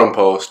 Ooh. Forum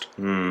post.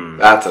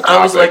 That's a topic. I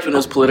always liked when it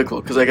was political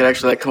because I could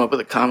actually come up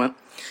with a comment.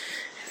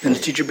 And the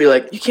teacher would be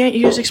like, you can't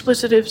use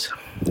explicitives.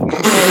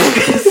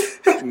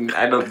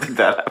 I don't think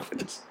that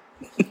happens.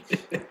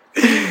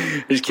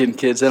 Just kidding,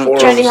 kids.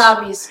 Trendy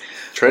hobbies.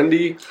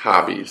 Trendy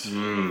hobbies.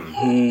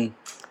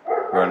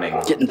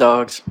 Running. Getting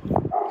dogs.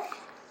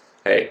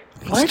 Hey.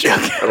 What?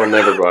 I would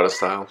never brought a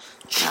style.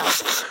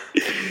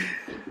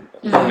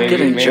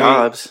 Getting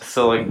jobs.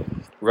 So like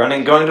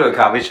running, going to a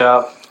coffee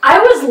shop. I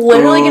was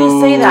literally going to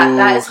say that.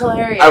 That is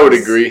hilarious. I would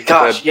agree.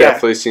 Gosh, that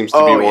definitely seems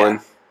to be one.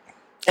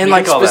 And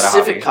like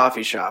specific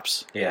coffee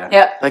shops. Yeah.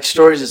 Yeah. Like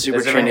Stories is super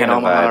trendy in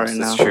Omaha right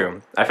now. It's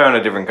true. I found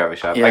a different coffee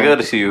shop. Yeah. I go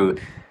to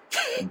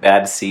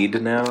Bad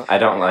Seed now. I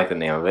don't like the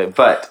name of it,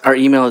 but our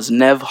email is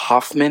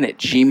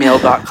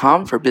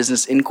nevhoffman@gmail.com for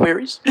business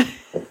inquiries.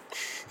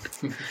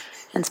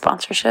 And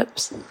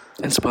sponsorships.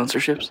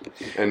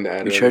 And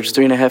we charge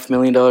 $3.5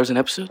 million an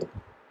episode.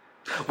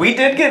 We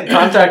did get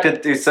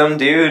contacted through some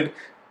dude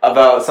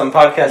about some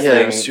podcast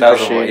thing. Super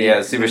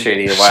shady. Super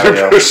shady a while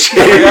ago.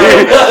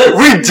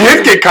 We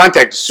did get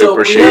contacted.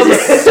 Super shady.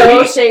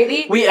 So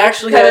shady. We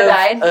actually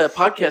have a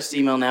podcast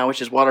email now,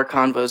 which is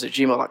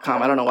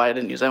waterconvos@gmail.com. I don't know why I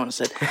didn't use that one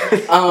instead.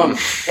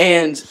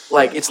 And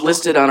like it's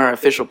listed on our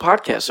official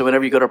podcast. So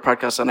whenever you go to our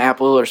podcast on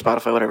Apple or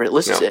Spotify, whatever, it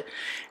lists it.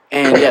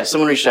 And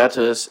someone reached out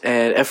to us,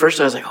 and at first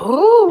I was like,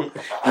 "Oh,"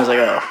 I was like,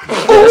 "Oh,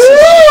 this is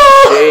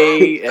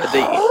shady."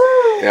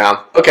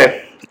 Yeah.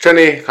 Okay.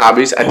 Trendy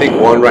hobbies. I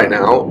think one right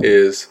now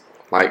is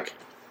like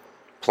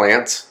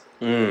plants.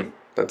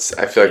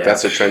 I feel like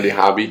that's a trendy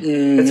hobby.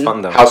 It's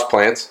fun though.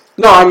 Houseplants.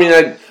 No, I mean,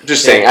 I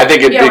just saying. I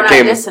think it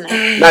became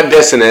not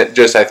dissing it.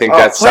 Just I think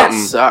that's something.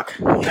 Suck.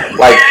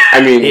 Like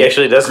I mean, he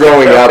actually does.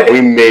 Growing up,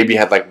 we maybe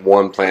had like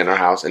one plant in our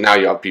house, and now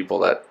you have people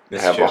that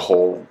have a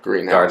whole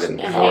greenhouse garden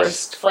and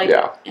forest.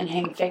 and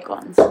hang fake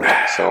ones.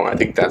 So I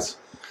think that's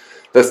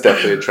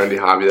definitely a trendy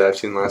hobby that I've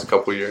seen the last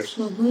couple of years.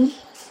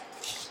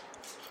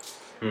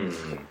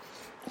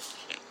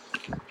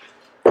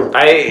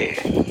 I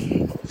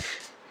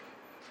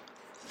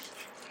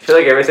feel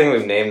like everything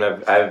we've named,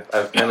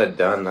 I've kind of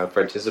done. I've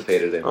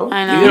participated in.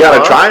 I know. You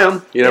gotta try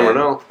them. You never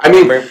know. I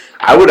mean,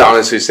 I would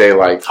honestly say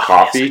like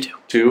coffee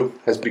too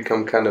has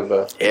become kind of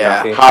a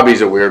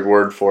hobby's a weird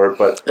word for it,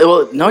 but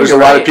there's a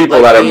lot of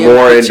people that are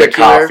more into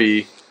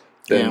coffee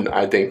than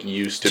I think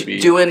used to be.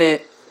 Doing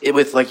it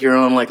with like your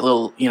own like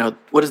little,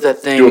 what is that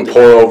thing? Doing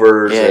pour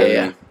overs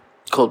and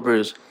cold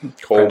brews.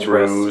 Cold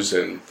brews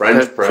and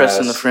French press.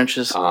 Pressing the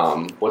Frenches.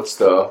 What's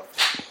the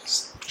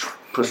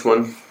push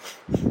one?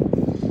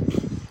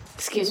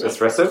 Excuse me.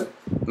 Espresso?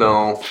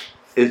 No.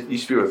 It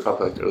used to be with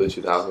probably like the early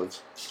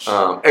 2000s.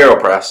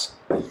 AeroPress.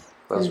 That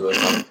was really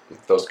fun.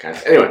 Those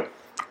kinds. Anyway.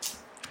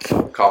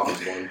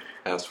 Coffee's one.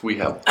 As we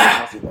have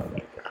coffee bar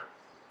right there.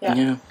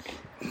 Yeah.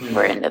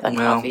 We're into the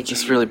coffee.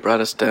 This really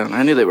brought us down.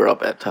 I knew they were all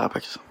bad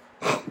topics.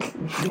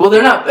 Well,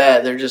 they're not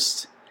bad. They're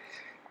just...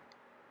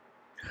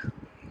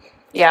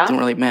 don't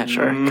really match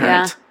our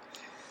current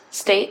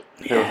state.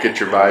 You don't get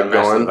your vibe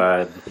going.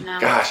 No.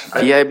 Gosh,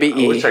 VIBE.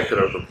 I wish I could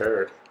have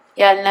prepared.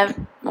 Yeah,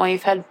 well,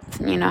 you've had,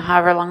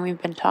 however long we've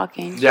been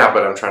talking. Yeah,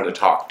 but I'm trying to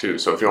talk too,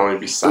 so if you want me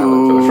to be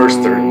silent for the first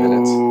 30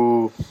 minutes.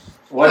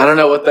 I don't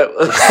know what that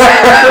was.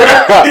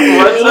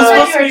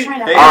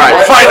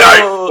 Alright, fight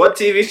night! What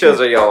TV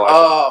shows are y'all watching?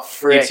 Oh,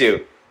 frick. You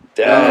two.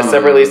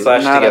 Separately /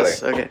 together.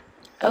 Okay.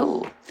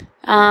 Oh.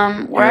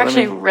 We're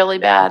actually really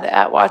bad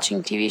at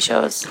watching TV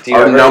shows.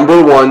 Our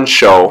number one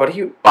show,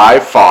 by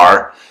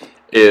far,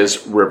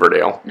 is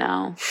Riverdale.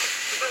 No.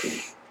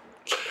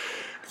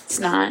 It's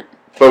not.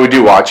 But we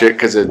do watch it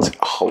because it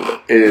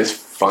is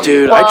funny.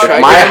 Dude, I tried.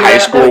 If my high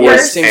school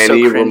was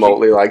any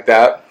remotely like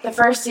that. The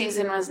first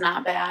season was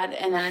not bad,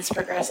 and then it's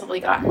progressively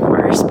gotten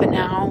worse. But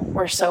now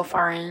we're so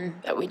far in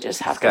that we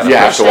just have to. You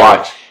have to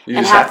watch.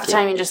 And half the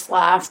time you just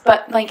laugh,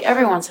 but like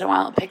every once in a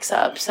while it picks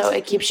up, so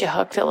it keeps you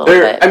hooked a little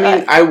bit. I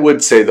mean, I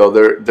would say though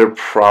there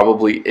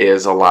probably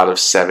is a lot of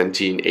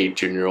 17,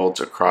 18-year-olds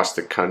across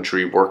the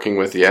country working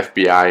with the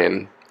FBI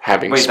and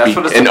having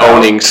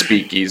owning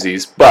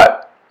speakeasies,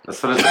 but.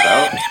 That's what it's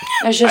about?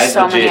 There's just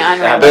so many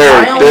unreal.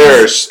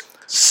 There's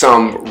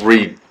some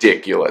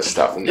ridiculous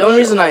stuff in the only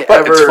reason I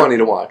ever it's funny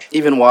to watch.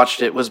 Even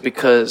watched it was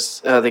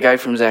because the guy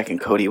from Zack and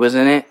Cody was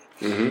in it,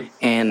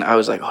 and I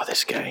was like, "Oh,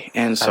 this guy!"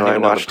 And so I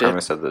watched the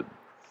premise of the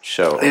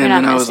show. And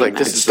then I was like,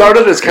 "This." It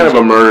started as kind of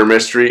a murder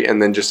mystery,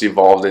 and then just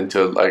evolved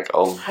into like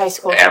high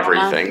school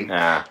everything.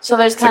 Yeah. So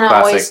there's kind of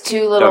always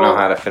two little. Don't know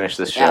how to finish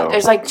this show. Yeah,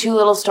 there's like two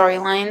little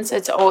storylines.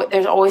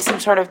 There's always some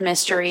sort of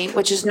mystery,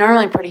 which is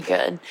normally pretty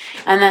good,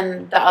 and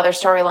then the other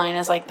storyline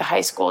is like the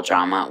high school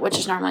drama, which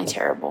is normally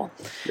terrible.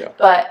 Yeah.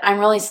 But I'm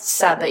really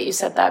sad that you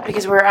said that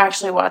because we're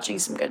actually watching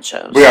some good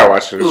shows. We are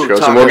watching good shows,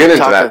 and we'll get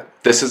into that.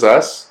 This Is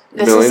Us.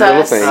 Million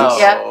Little Things.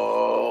 Yep.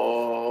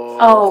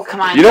 Oh, come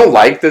on. You don't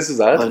like This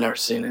Is Us? I've never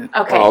seen it.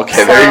 Okay.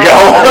 Okay, there you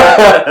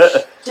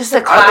go. Just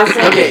a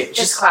classic.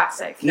 Just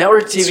classic.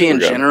 Network TV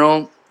in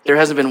general, there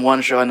hasn't been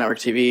one show on Network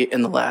TV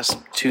in the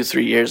last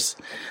 2-3 years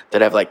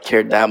that I've like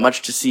cared that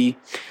much to see.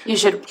 You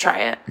should try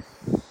it.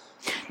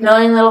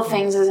 Million Little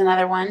Things is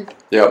another one.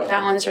 Yep.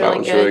 That one's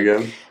really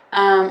good.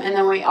 And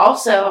then we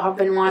also have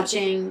been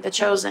watching The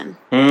Chosen.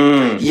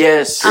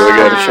 Yes. Really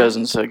good. The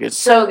Chosen's so good.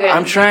 So good.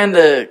 I'm trying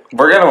to...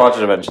 We're going to watch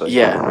it eventually.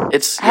 Yeah.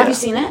 Have you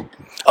seen it?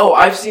 Oh,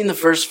 I've seen the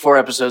first 4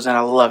 episodes and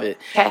I love it.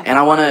 Okay. And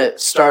I want to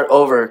start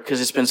over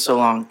because it's been so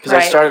long. Because I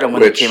started it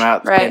when it came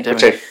out.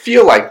 Which I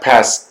feel like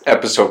past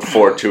episode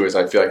 4 too is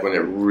I feel like when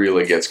it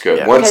really gets good.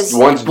 Yeah. Once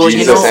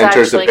Jesus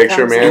enters the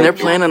picture, man. And they're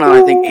planning on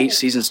I think 8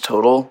 seasons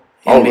total.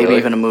 And maybe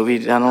even a movie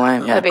down the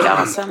line. Yeah. That'd be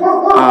awesome.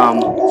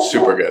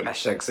 Super good. #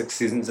 6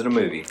 seasons in a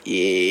movie.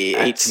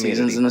 Yeah, 8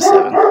 seasons in a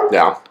 7.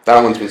 Yeah,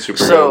 that one's been super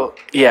good. So,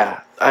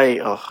 yeah.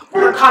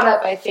 We're caught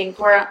up, I think.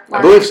 I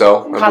believe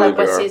so. Caught up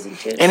with season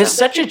 2. And it's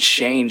such a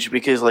change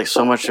because, like,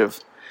 so much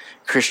of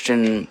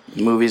Christian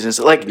movies and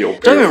stuff. Like,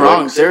 don't get me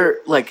wrong, they're,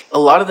 like, a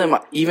lot of them,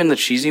 even the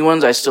cheesy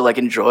ones, I still, like,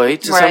 enjoy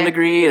to some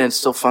degree, and it's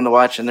still fun to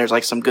watch, and there's,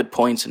 like, some good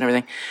points and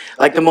everything.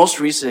 Like, the most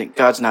recent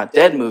God's Not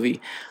Dead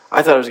movie,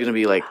 I thought it was going to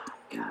be, like,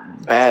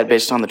 bad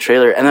based on the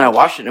trailer, and then I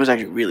watched it, and it was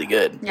actually really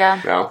good.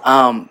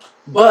 Yeah.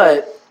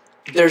 But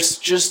there's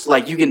just,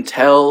 like, you can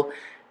tell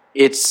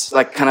it's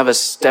like kind of a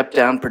step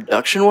down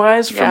production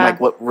wise from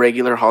like what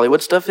regular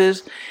Hollywood stuff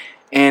is.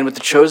 And with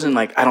The Chosen,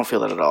 like I don't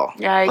feel that at all.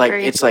 Yeah, I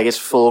agree. It's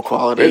full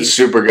quality. It's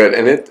super good,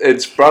 and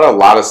it's brought a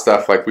lot of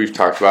stuff like we've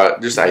talked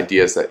about, just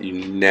ideas that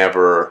you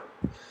never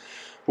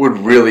would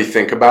really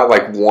think about.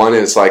 Like one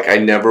is like I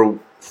never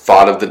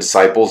thought of the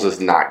disciples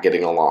as not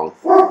getting along,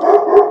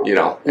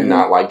 and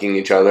not liking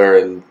each other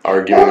and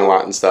arguing a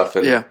lot and stuff.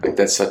 And like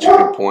that's such a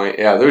good point.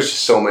 Yeah, there's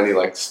just so many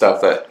like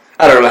stuff that.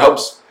 I don't know. It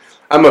helps.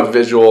 I'm a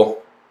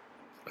visual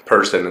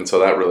person, and so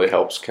that really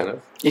helps kind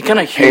of. It kind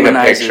of paint a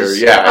picture.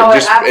 Yeah,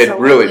 it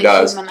really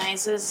does.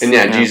 Humanizes.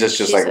 And Jesus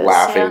just like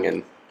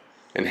laughing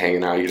and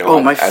hanging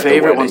out. My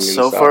favorite one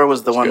so far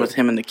was the one with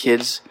him and the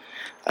kids.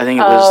 I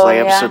think it was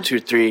episode 2 or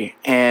 3,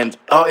 and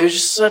it was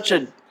just such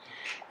a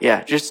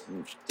just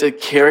the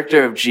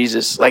character of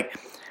Jesus. Like,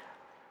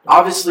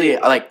 obviously,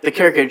 like the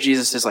character of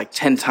Jesus is like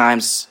 10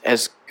 times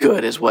as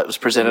good as what was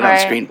presented on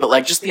screen, but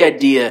like just the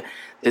idea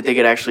that they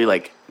could actually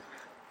like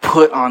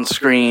put on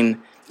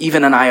screen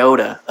even an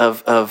iota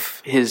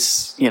of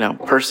his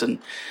person,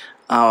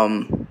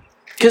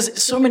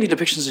 because so many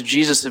depictions of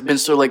Jesus have been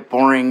so like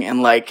boring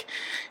and like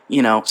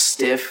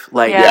stiff.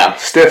 Like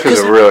stiff is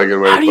a really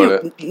good way to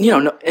put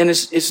it. And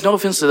it's no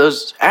offense to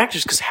those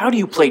actors, because how do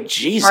you play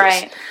Jesus?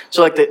 Right.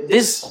 So like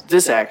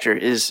this actor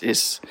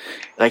is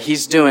like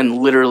he's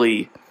doing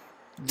literally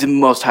the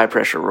most high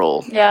pressure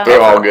role. Yeah,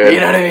 they're all good. You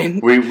know what I mean?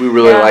 We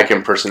really like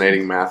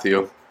impersonating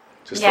Matthew.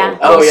 Just a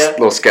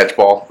little sketch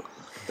ball.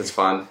 It's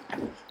fun.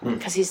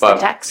 Because he's the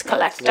tax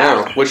collector.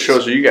 Yeah. What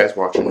shows are you guys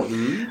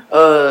watching?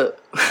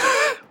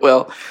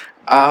 Well,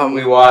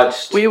 we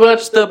watched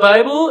the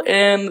Bible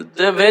and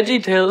the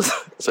Veggie Tales.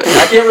 So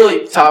I can't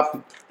really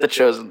top the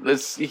Chosen.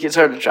 It's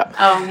hard to top.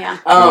 Oh yeah.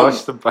 We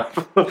watched the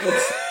Bible.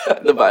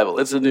 The Bible.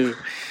 It's a new.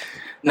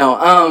 No.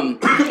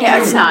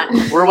 Yeah, it's not.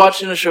 We're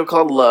watching a show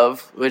called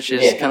Love, which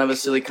is kind of a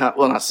silly.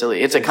 Well, not silly.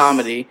 It's a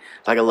comedy,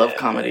 like a love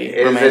comedy.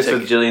 It's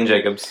with Jillian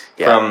Jacobs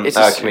from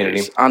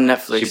Community on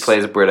Netflix. She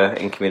plays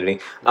Britta in Community.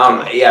 It's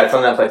on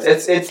Netflix.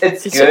 It's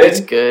good.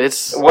 It's good.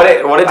 It's what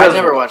it does. I'd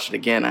never watch it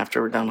again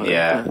after we're done with it.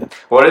 Yeah.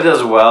 What it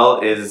does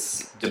well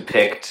is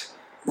depict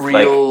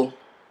real.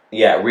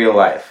 Real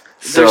life.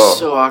 They're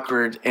so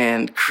awkward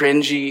and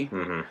cringy.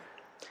 Mm-hmm.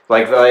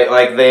 Like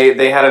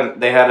they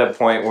had a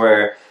point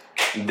where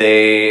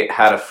they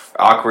had a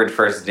awkward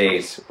first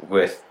date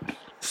with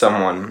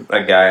someone,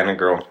 a guy and a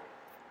girl,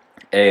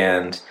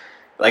 and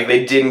like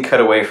they didn't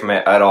cut away from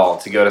it at all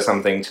to go to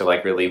something to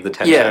like relieve the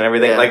tension and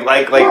everything. Yeah.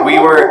 Like we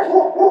were,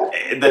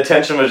 the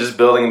tension was just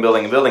building and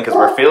building and building because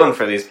we're feeling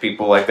for these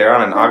people. Like they're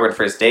on an awkward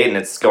first date and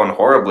it's going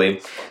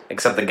horribly,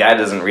 except the guy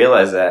doesn't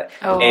realize that,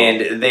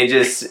 and they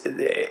just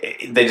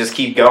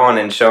keep going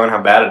and showing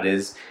how bad it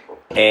is.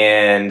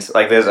 And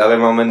like there's another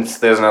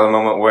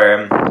moment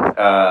where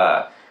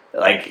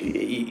like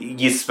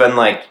you spend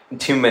like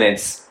 2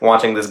 minutes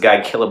watching this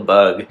guy kill a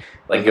bug,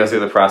 like go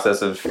through the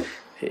process of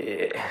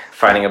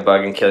finding a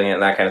bug and killing it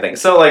and that kind of thing.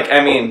 So like,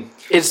 I mean,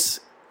 it's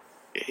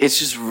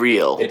just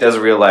real. It does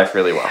real life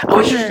really well.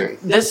 Oh,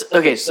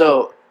 interesting.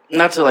 So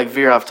not to like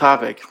veer off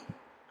topic,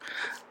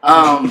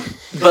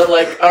 but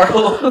like our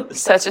whole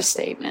such a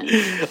statement.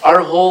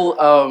 Our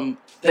whole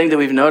thing that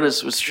we've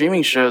noticed with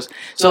streaming shows.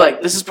 So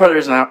like this is part of the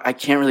reason I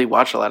can't really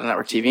watch a lot of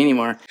network TV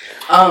anymore.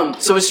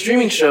 So with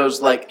streaming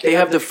shows, like they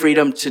have the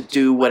freedom to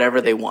do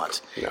whatever they want.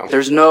 You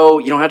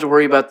don't have to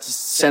worry about the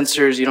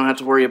censors. You don't have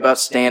to worry about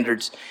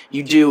standards.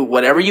 You do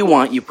whatever you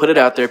want. You put it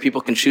out there.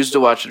 People can choose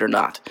to watch it or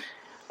not.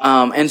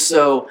 And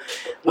so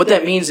what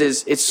that means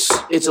is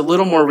it's a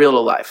little more real to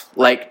life.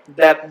 Like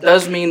that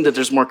does mean that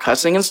there's more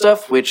cussing and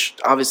stuff, which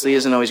obviously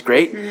isn't always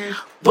great,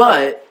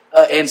 but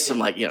and some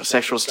like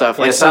sexual stuff.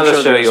 Like some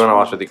shows you want to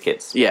watch with your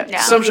kids.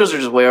 Yeah, some shows are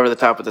just way over the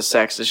top with the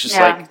sex. It's just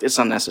like it's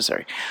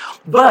unnecessary.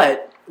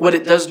 But what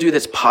it does do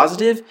that's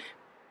positive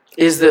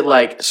is that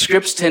like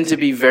scripts tend to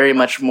be very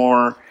much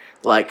more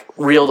like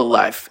real to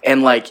life,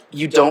 and like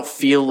you don't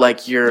feel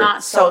like you're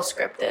not so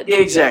scripted.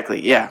 Exactly.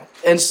 Yeah,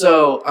 and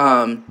so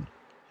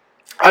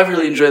I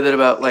really enjoy that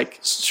about like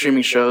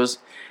streaming shows.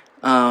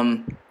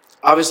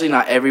 Obviously,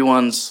 not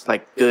everyone's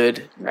like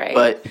good, right?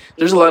 But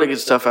there's a lot of good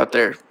stuff out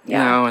there,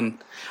 and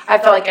I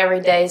feel like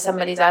every day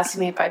somebody's asking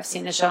me if I've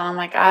seen the show, and I'm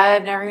like,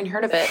 I've never even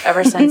heard of it.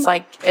 Ever since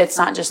like it's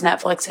not just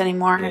Netflix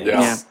anymore;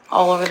 it's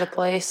all over the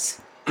place.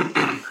 All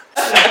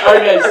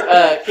right,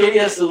 guys. Katie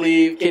has to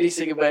leave. Katie,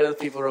 say goodbye to the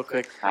people real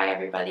quick. Bye,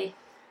 everybody.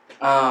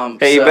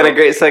 Hey, you've been a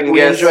great second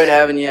guest. We enjoyed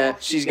having you.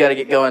 She's got to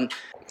get going.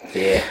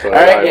 Yeah. All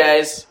right,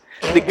 guys.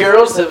 The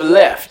girls have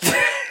left.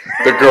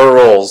 The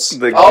girls.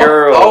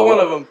 All one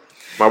of them.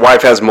 My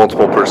wife has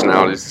multiple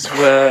personalities.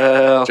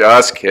 Well,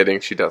 just kidding.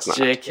 She does not.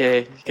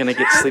 JK, you're gonna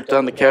get sleeped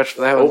on the couch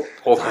for that one.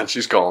 Hold on,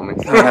 she's calling me.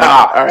 All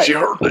right. She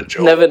heard the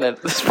joke. Never know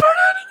this part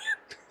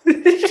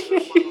again.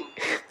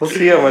 We'll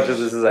see how much of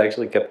this is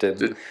actually kept in.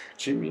 Did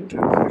she mean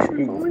to?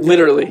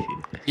 Literally,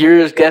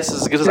 your guess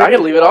is as good as I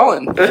can leave it all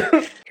in.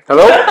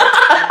 Hello?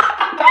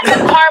 There's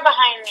a car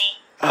behind me.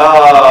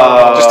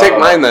 Just take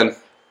mine then.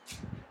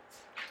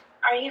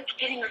 Are you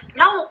kidding?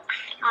 No.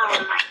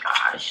 Oh my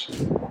gosh.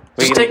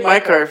 Just take my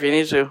car if you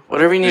need to.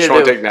 Whatever you need to do. You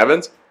just want to take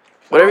Nevin's?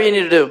 Whatever you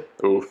need to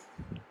do.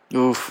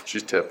 Oof.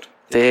 She's tipped.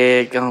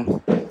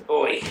 Daggum.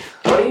 Oi.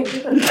 What are you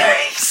doing?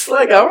 It's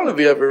like, I want to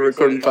be up here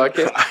recording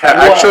podcast.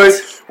 Actually,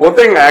 one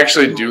thing I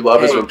actually do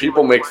love is when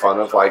people make fun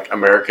of like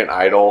American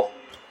Idol,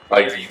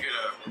 like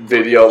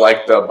video,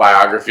 like the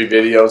biography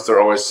videos. They're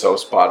always so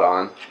spot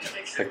on.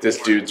 Like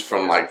this dude's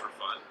from like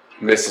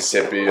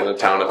Mississippi in a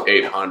town of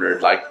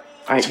 800, like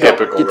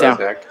typical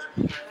redneck.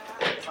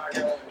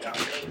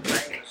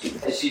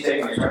 she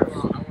taking my car?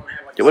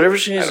 Whatever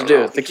she needs to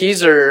do. The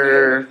keys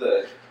are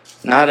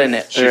not in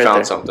it. She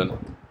found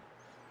something.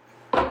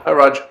 Hi,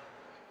 Raj.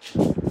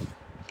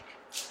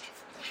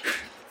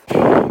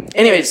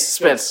 Anyways,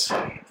 Spence,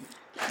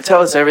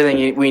 tell us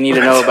everything we need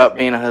to know about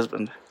being a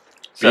husband.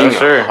 Being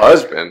a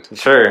husband?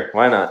 Sure,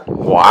 why not?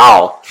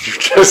 Wow.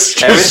 Just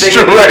straight in.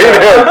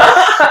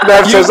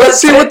 That says, let's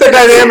see what the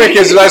dynamic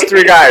is of us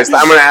three guys.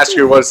 I'm going to ask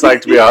you what it's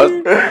like to be a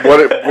husband.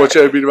 What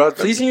should I be about?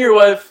 Pleasing your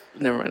wife.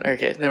 Never mind.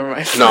 Okay, never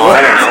mind. No,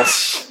 I don't know.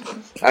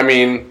 I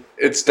mean,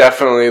 it's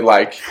definitely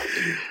like,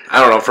 I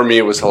don't know, for me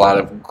it was a lot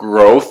of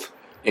growth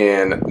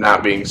and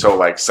not being so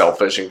like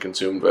selfish and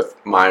consumed with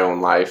my own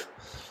life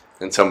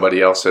and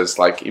somebody else's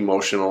like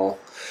emotional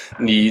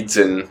needs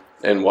and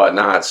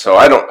whatnot. So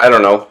I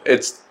don't know.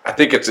 I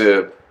think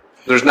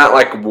there's not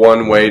like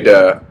one way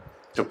to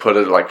put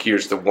it like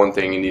here's the one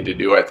thing you need to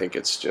do. I think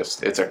it's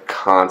a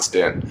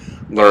constant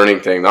learning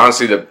thing.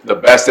 Honestly, the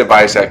best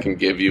advice I can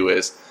give you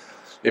is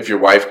if your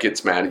wife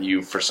gets mad at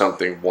you for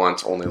something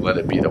once, only let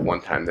it be the one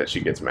time that she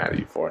gets mad at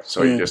you for.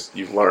 So you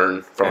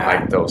learn from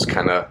like those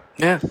kind of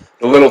the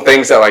little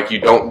things that like you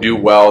don't do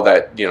well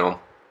that, you know,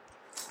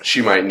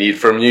 she might need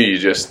from you. You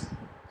just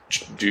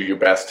do your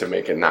best to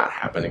make it not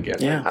happen again.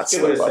 Yeah. Not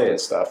slip up and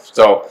stuff.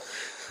 So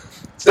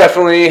it's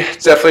definitely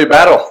a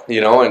battle,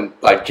 you know, and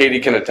like Katie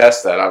can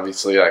attest that.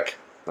 Obviously, like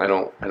I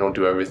don't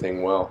do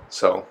everything well.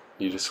 So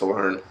you just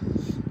learn.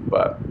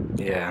 But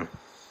yeah.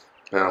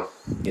 No,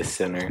 you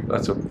sinner.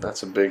 That's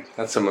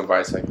some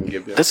advice I can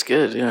give you. That's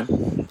good, yeah.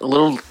 A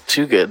little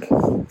too good.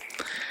 What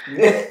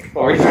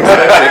were you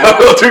a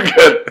little too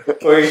good.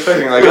 What were you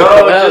expecting? Like,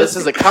 well, this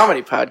is a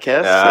comedy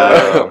podcast.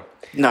 So.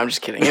 No, I'm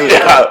just kidding.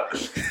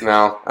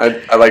 No,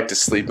 I like to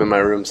sleep in my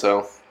room,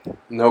 so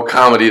no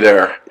comedy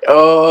there.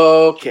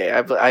 Okay,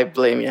 I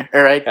blame you.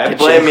 All right, I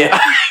blame you.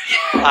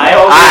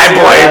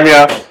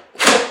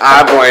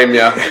 I blame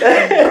you.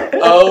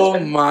 Oh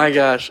my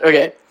gosh.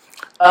 Okay.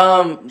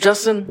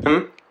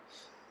 Justin.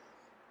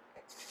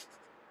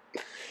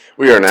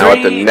 We are now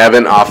at the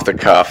Nevin off the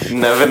cuff.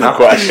 Nevin off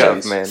the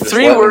cuff, man.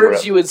 Three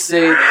words you would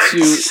say to.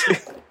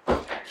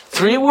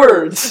 3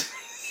 words.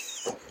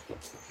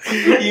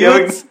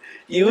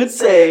 You would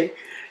say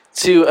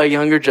to a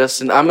younger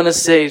Justin. I'm gonna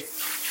say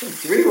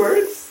 3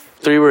 words.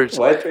 3 words.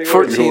 What? 3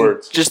 14. 3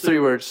 words. Just 3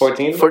 words.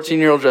 14.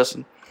 14-year-old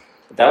Justin.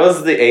 That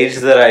was the age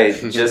that I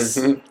just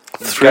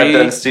got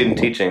done student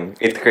teaching.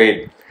 8th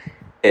grade.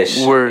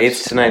 Ish. Words.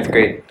 8th to 9th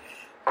grade.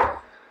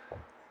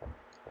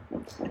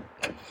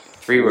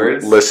 3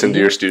 words. Listen to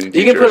your student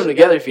teachers. You can put them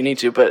together if you need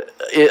to, but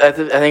I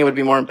think it would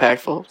be more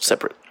impactful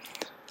separate.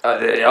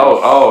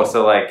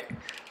 So like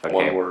okay.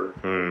 1 word.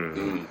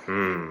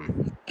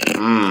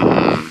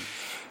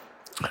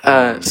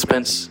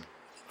 Spence,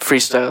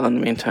 freestyle in the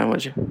meantime,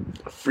 would you?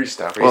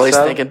 Freestyle. While he's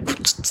thinking.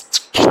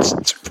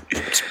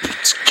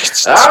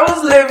 I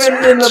was living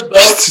in a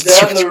boat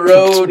down the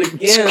road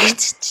again.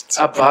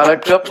 I bought a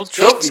couple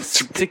trophies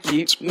to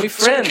keep me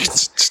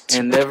friends,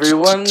 and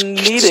everyone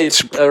needed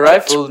a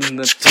rifle and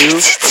a 2.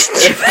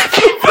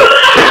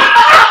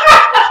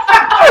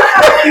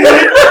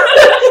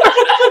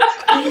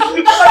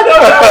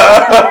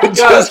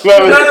 Just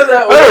none of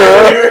that was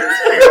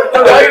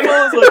the rifle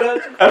is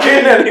like I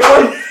mean,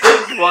 anyone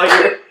while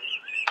you're.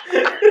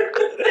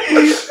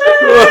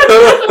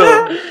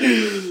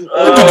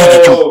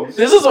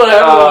 This is what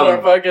happens when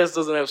our podcast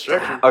doesn't have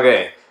structure.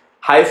 Okay,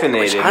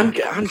 hyphenated. I'm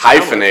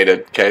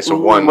hyphenated. Okay, so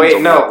 1. Wait, so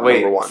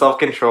wait. Number 1.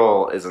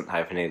 Self-control isn't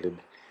hyphenated.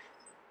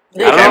 It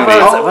can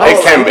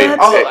be.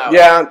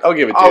 I'll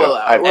give it to you.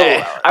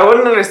 I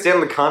wouldn't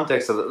understand the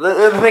context of it.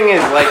 The thing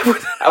is, like,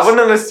 I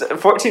wouldn't understand.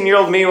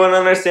 14-year-old me wouldn't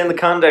understand the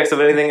context of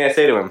anything I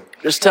say to him.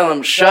 Just tell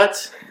him,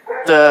 shut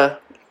the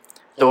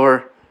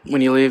door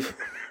when you leave.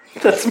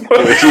 That's more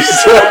what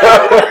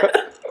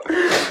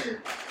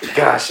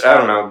Gosh, I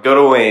don't know. Go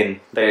to Wayne.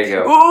 There you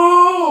go.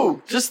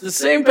 Ooh! Just the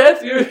same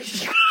path you do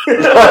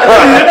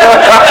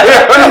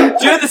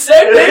the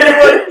same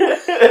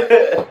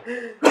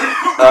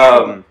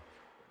thing.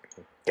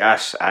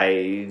 Gosh,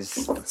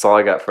 that's all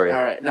I got for you.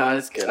 Alright, no,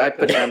 that's good. I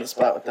put you on the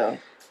spot with that one.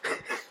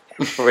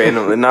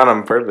 Randomly, not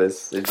on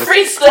purpose. It just...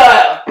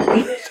 Freestyle!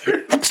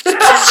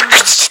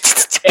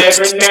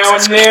 Every now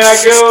and then I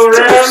go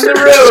around the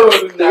road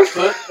and I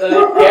put the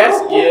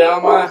gasket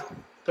on my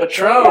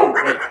Patron.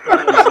 Wait,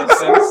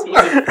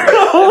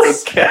 holy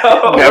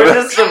cow. We're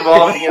just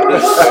evolving in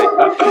this way.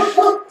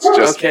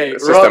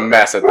 It's just a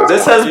mess at this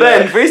This has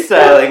been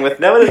Freestyling with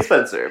Nevin and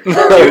Spencer.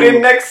 Tune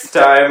in next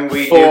time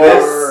we do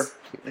this.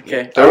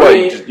 Okay.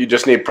 You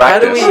just need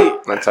practice.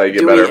 That's how you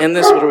get better. We end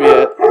this? What are we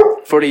at?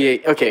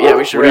 48. Okay, yeah,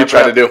 we should wrap it up.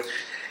 What are you trying to do?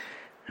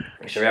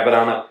 We should wrap it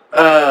on up.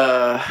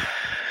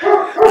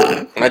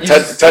 My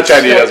touch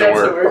ID doesn't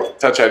work.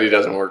 Touch ID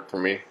doesn't work for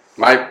me.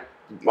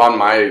 On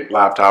my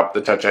laptop,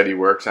 the Touch ID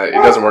works. It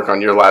doesn't work on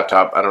your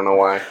laptop. I don't know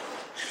why.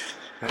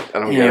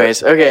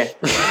 Anyways, okay.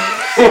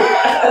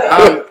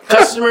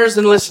 Customers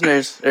and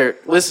listeners, or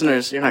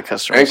listeners, you're not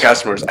customers. And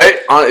customers.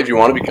 Hey, if you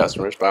want to be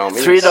customers, by all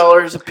means.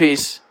 $3 a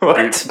piece. What?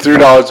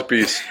 $3 a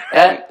piece.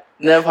 At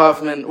Nev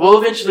Hoffman. We'll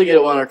eventually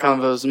get one of our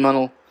convos, and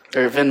Munnel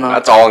Or Venmo.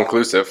 That's all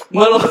inclusive.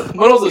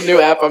 Muddle's a new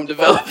app I'm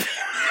developing.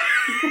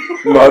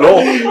 Muddle?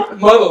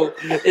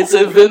 It's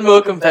a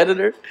Venmo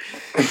competitor.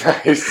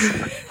 Nice.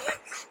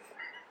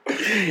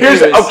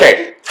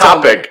 Okay,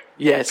 topic.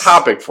 Yes.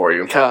 Topic for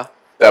you.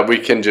 That we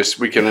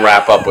can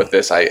wrap up with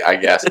this, I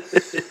guess.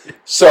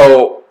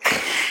 So,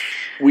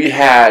 we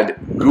had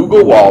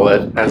Google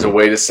Wallet as a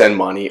way to send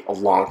money a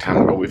long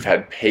time ago. We've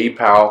had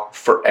PayPal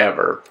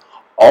forever.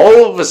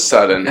 All of a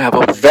sudden,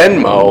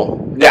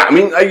 Venmo,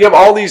 you have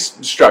all these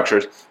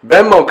structures.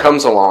 Venmo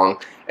comes along,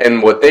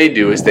 and what they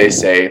do is they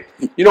say,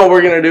 you know what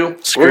we're going to do?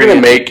 We're going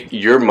to make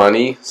your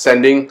money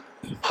sending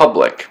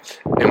public,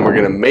 and we're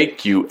going to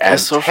make you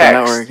as text.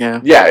 Network,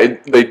 yeah.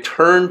 They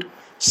turned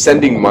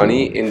sending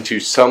money into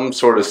some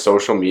sort of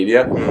social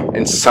media,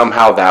 and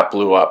somehow that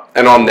blew up.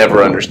 And I'll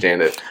never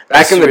understand it.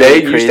 Back in the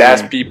day, you used to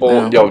ask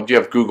people, do you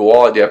have Google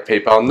Wallet? Do you have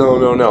PayPal?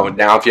 No.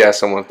 Now, if you ask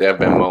someone if they have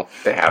Venmo,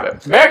 they have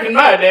it. Back in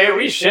my day,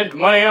 we sent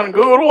money on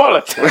Google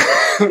Wallet.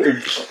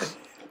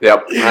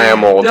 Yep, I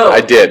am old. No,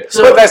 I did.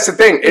 But that's the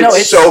thing.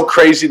 It's so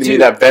crazy to me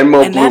that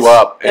Venmo blew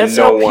up and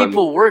no one... That's how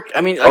people work.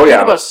 I mean, think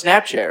about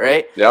Snapchat,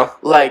 right? Yeah.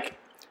 Like,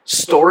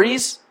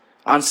 stories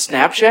on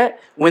Snapchat,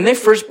 when they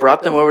first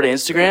brought them over to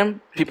Instagram,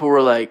 people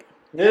were like,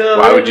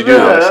 why would you do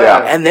this? Yeah.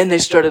 And then they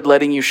started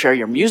letting you share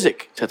your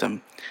music to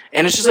them.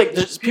 And it's just like,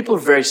 people are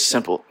very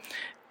simple.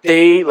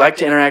 They like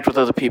to interact with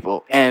other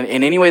people. And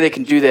in any way they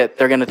can do that,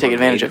 they're going to take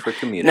advantage of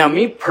it. Now,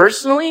 me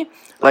personally,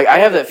 like, I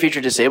have that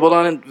feature disabled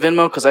on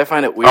Venmo because I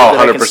find it weird that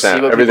I can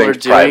see what people are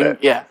doing.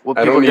 Private. Yeah,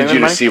 I don't need you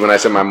to see when I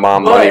send my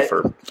mom money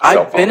for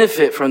I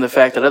benefit from the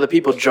fact that other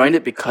people joined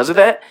it because of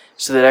that,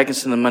 so that I can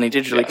send them money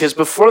digitally. Because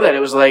before that, it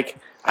was like,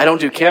 I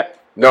don't do cash.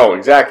 No,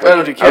 exactly. I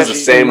don't do cash. I was the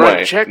same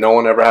way. No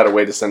one ever had a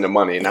way to send them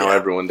money. Now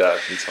everyone does.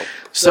 And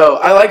so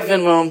I like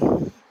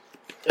Venmo.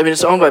 I mean,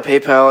 it's owned by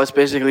PayPal. It's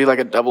basically like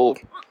a double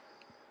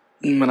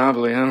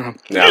monopoly. I don't know.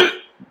 Yeah.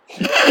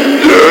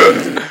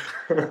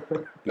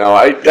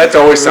 No, that's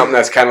always something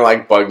that's kind of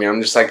like bugged me.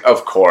 I'm just like,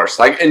 of course,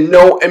 like, and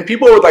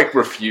people would like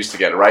refuse to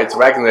get it, right? So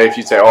back in the day, if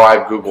you say, "Oh, I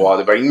have Google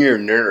Wallet," they're like, "You're a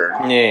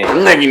nerd." Yeah,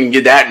 I'm not gonna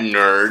get that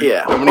nerd.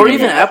 Yeah, or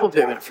even Apple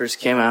Pay when it first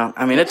came out.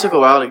 I mean, it took a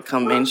while to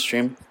come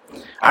mainstream.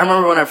 I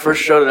remember when I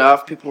first showed it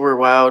off, people were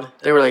wowed.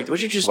 They were like,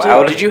 "What'd you just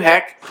do? Did you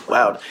hack?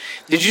 Wowed.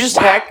 Did you just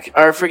hack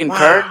our freaking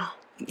card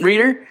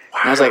reader?"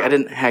 And I was like, I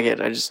didn't hack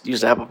it. I just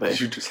used Apple Pay.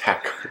 You just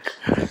hack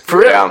it. For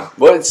real? Yeah.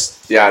 Well,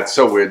 it's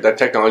so weird. That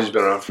technology's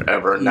been around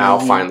forever. Now,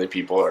 finally,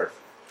 people are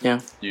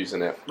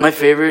using it. My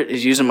favorite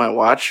is using my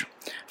watch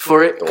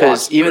for it,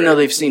 because even though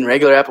they've seen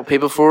regular Apple Pay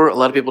before, a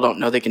lot of people don't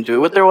know they can do it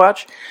with their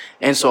watch.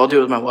 And so I'll do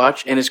it with my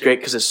watch, and it's great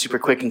because it's super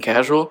quick and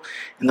casual.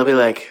 And they'll be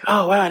like,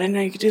 oh, wow, I didn't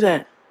know you could do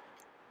that.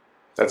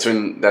 That's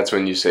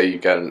when you say you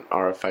got an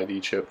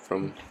RFID chip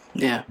from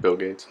Bill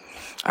Gates.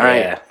 All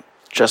right,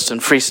 Justin,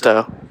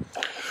 freestyle.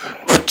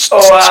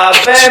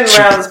 I've been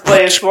around this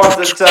place once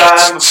a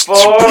time before.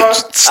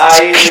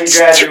 I even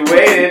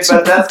graduated,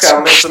 but that's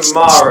coming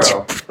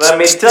tomorrow. Let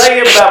me tell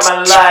you about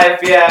my life.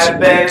 Yeah, I've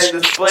been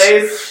in this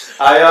place.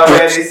 I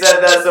already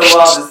said that, so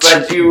I'll just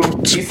let you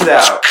peace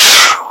out.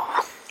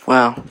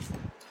 Wow.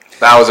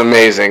 That was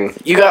amazing.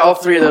 You got all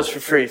three of those for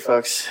free,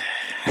 folks.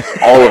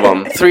 All of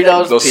them. $3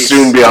 They'll piece.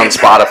 soon be on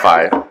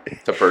Spotify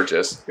to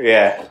purchase.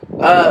 Yeah.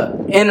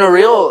 In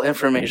real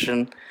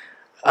information,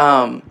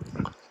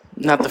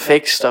 not the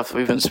fake stuff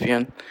we've been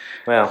spewing.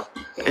 Well,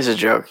 it's a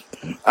joke.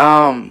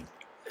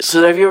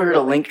 So have you ever heard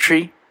of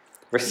Linktree?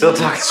 We're still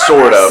talking.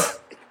 Sort of.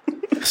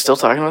 Still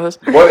talking about this?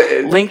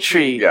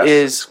 Linktree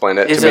is explain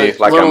it to me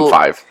like I'm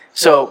 5.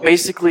 So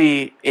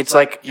basically, it's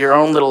like your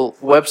own little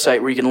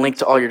website where you can link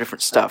to all your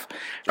different stuff.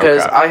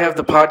 Because I have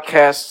the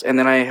podcasts, and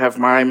then I have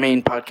my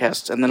main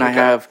podcast, and then I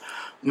have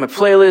my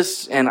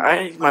playlists, and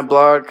my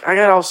blog. I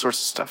got all sorts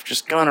of stuff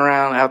just going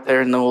around out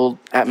there in the old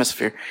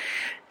atmosphere.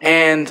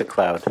 And the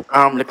cloud.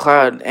 The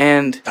cloud.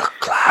 And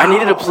I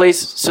needed a place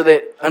so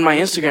that on my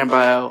Instagram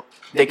bio,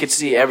 they could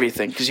see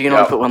everything, because you can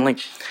only put one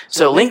link.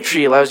 So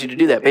Linktree allows you to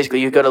do that.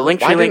 Basically, you go to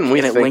Linktree link,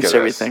 and it links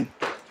everything.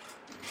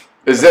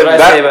 Is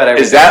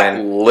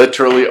that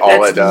literally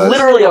all it does? That's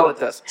literally all it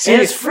does. See,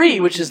 and it's free,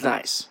 which is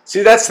nice.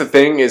 See, that's the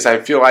thing, is I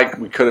feel like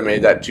we could have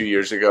made that 2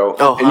 years ago.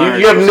 Oh, and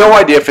you have no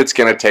idea if it's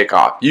going to take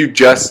off. You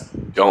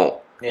just don't.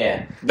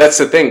 Yeah. That's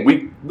the thing.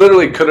 We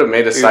literally could have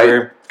made a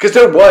site. Because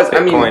there was,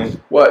 Bitcoin.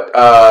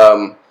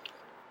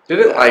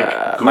 Didn't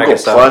Google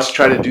Plus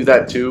try to do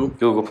that too?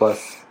 Google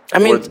Plus. I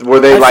mean, were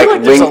they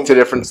linked to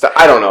different stuff?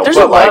 I don't know. There's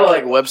a lot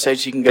of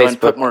websites you can go and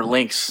put more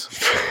links.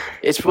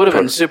 It would have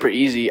been super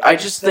easy. I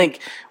just think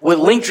what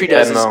Linktree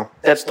does is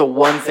that's the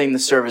one thing the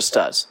service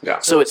does. Yeah.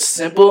 So it's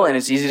simple and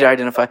it's easy to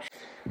identify.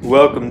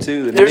 Welcome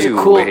to the There's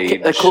new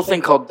age. a cool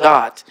thing called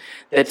Dot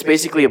that's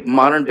basically a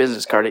modern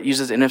business card. It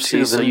uses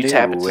NFC, so you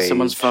tap it to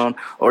someone's phone,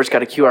 or it's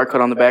got a QR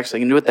code on the back, so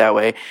you can do it that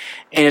way.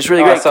 And it's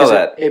really great. I saw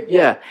that.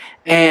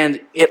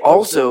 And it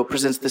also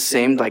presents the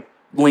same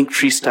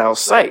Linktree style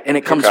site, and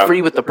it comes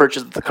free with the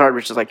purchase of the card,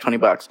 which is like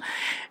 $20.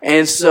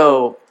 And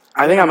so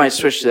I think I might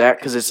switch to that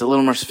because it's a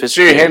little more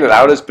sophisticated. So you hand it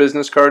out as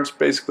business cards,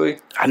 basically?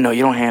 I know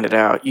you don't hand it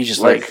out. You just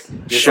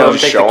show the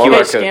QR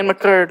code. Scan my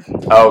card.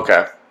 Oh,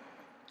 okay.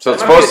 So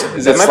it's supposed to,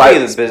 is it might be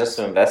the business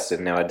to invest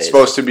in nowadays. It's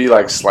supposed to be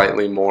like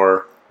slightly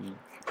more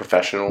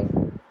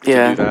professional.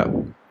 Yeah. To do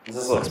that.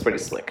 This looks pretty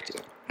slick too.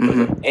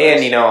 Mm-hmm.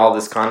 And all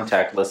this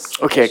contactless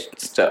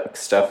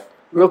stuff.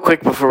 Real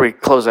quick before we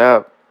close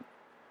out.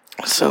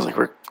 It sounds like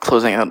we're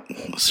closing out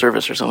a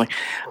service or something.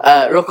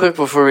 Real quick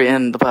before we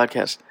end the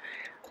podcast.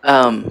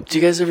 Do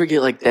you guys ever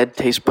get like dead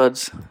taste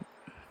buds?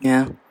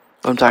 Yeah. What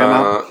I'm talking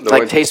about?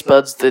 Like taste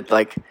buds that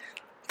like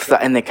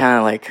and they kind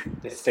of like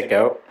they stick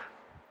out.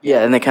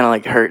 Yeah, and they kind of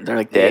like hurt. They're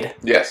like dead.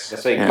 Yes.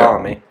 That's what you call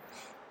me.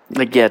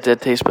 Like dead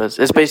taste buds.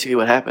 It's basically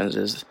what happens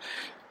is,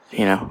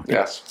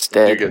 yes, it's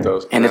dead. You get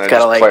those, and it's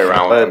gotta like play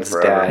around buds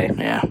with them forever.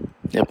 die. Yeah.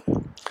 Yep.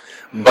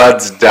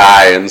 Buds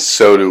die, and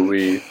so do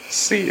we.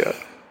 See ya.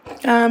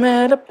 I'm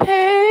at a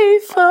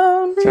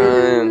payphone.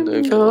 Time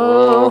to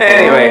go.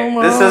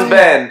 Anyway, this has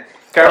been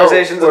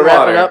Conversations we're in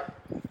wrapping Water. up.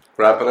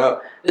 Wrapping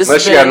up. This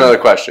Unless you got another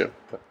question.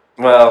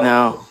 Well,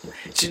 no.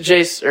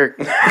 Jace or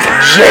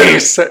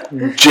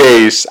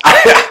Jace.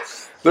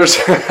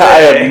 I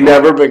have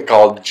never been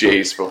called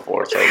Jace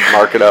before, so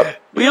mark it up.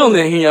 We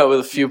only hang out with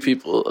a few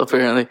people,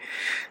 apparently.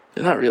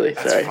 Not really.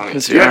 That's sorry. funny.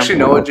 Do you actually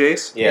know a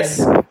Jace? yes.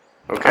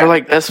 Okay. I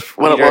like that's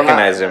one of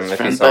recognize him if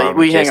you saw him.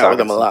 we hang Jace out with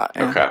him a lot.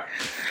 Yeah.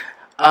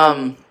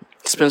 Okay.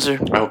 Spencer.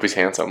 I hope he's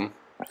handsome.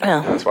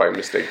 Yeah. That's why you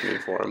mistaken me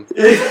for him.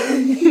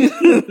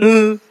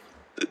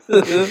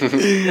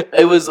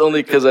 It was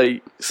only because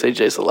I say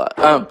Jace a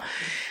lot.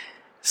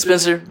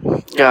 Spencer,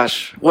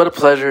 gosh, what a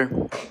pleasure.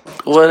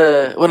 What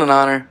an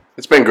honor.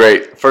 It's been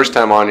great. First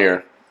time on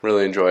here.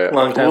 Really enjoy it.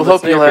 Long time. We'll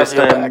hope you'll have you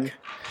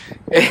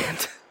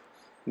back.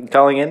 And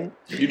calling in.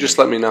 You just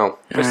let me know.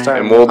 First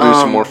time. And we'll do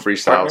some more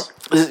freestyles.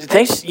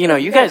 Thanks, you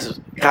guys,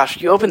 gosh,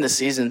 you opened the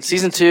season.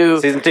 Season 2.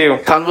 Season 2.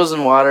 Combos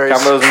and Waters.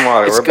 Combos and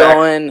Water. It's We're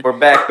going. Back. We're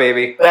back,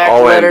 baby. Back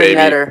All in, better baby.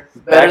 than ever.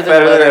 Back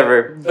better than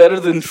ever. Better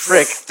than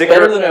frick. Sticker.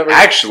 Better than ever.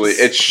 Actually,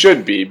 it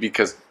should be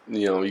because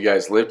you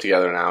guys live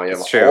together now. You have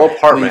It's a true. whole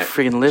apartment,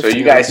 We freaking live so you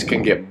together. guys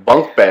can get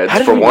bunk beds How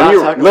did for we one not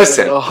of talk your. about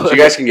Listen, that at all? so you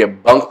guys can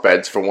get bunk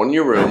beds for one of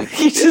your room.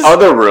 The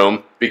other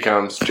room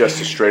becomes just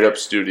a straight up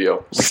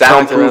studio.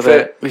 Soundproof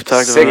it. We've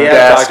talked about sick that. Yeah, I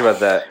desk, talked about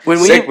that. When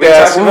sick we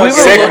desk, when we were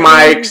sick looking-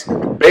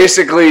 mics.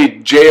 Basically,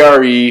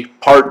 JRE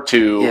Part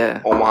 2,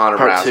 Yeah, Omaha,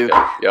 Part 2.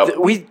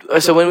 Nebraska.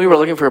 Yep. So when we were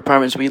looking for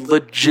apartments, we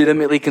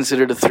legitimately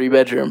considered a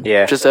 3-bedroom.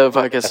 Yeah. Just to have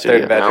a podcast studio.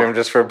 Third bedroom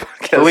just for a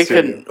podcast. But we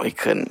studio.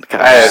 couldn't.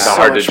 God, That is so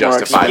hard to much more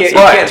justify. You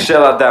expensive. can't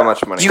shell out that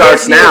much money. You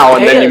Starts guys need now, to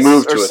and then pay you us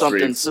move to or a something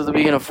 3. so that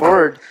we can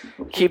afford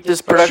keep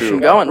this production true.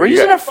 going. We're You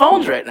using got- our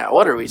phones right now.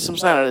 What are we? Some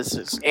kind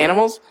of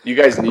animals? You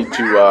guys need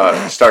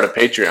to start a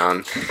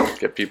Patreon.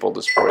 Get people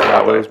to support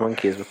that way. those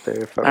monkeys with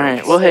their phones. All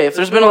right. Well, hey, if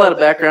there's been a lot of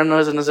background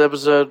noise in this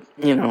episode,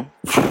 We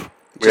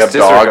have Just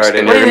dogs, disregard it.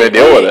 and what you're do going you to think-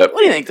 deal with it. What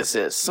do you think this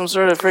is? Some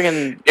sort of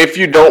friggin' If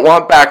you don't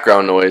want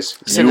background noise,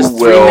 send you us $3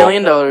 will.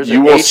 million.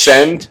 You will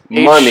send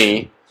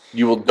money.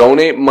 You will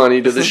donate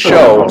money to the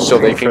show so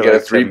they can For get a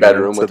like 10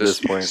 3-bedroom minutes with at a this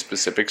point.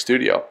 specific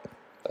studio.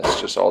 That's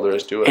just all there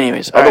is to it.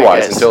 Anyways, all right,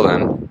 otherwise, guys. until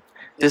then,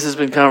 This has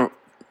been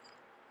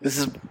This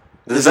has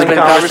has been been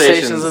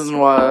Conversations in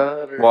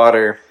Water.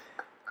 Water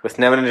with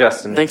Nevin and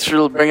Justin Thanks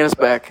for bringing us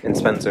back. and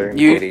Spencer and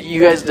You Katie.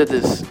 guys did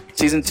this.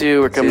 Season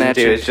 2, we're coming Season at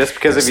 2, you. it's just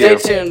because of Stay you.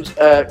 tuned.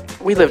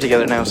 We live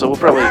together now, so we'll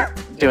probably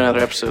do another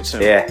episode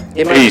soon. Yeah.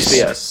 It might Peace. just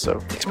be us, so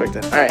expect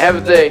that. All right, have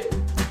a day.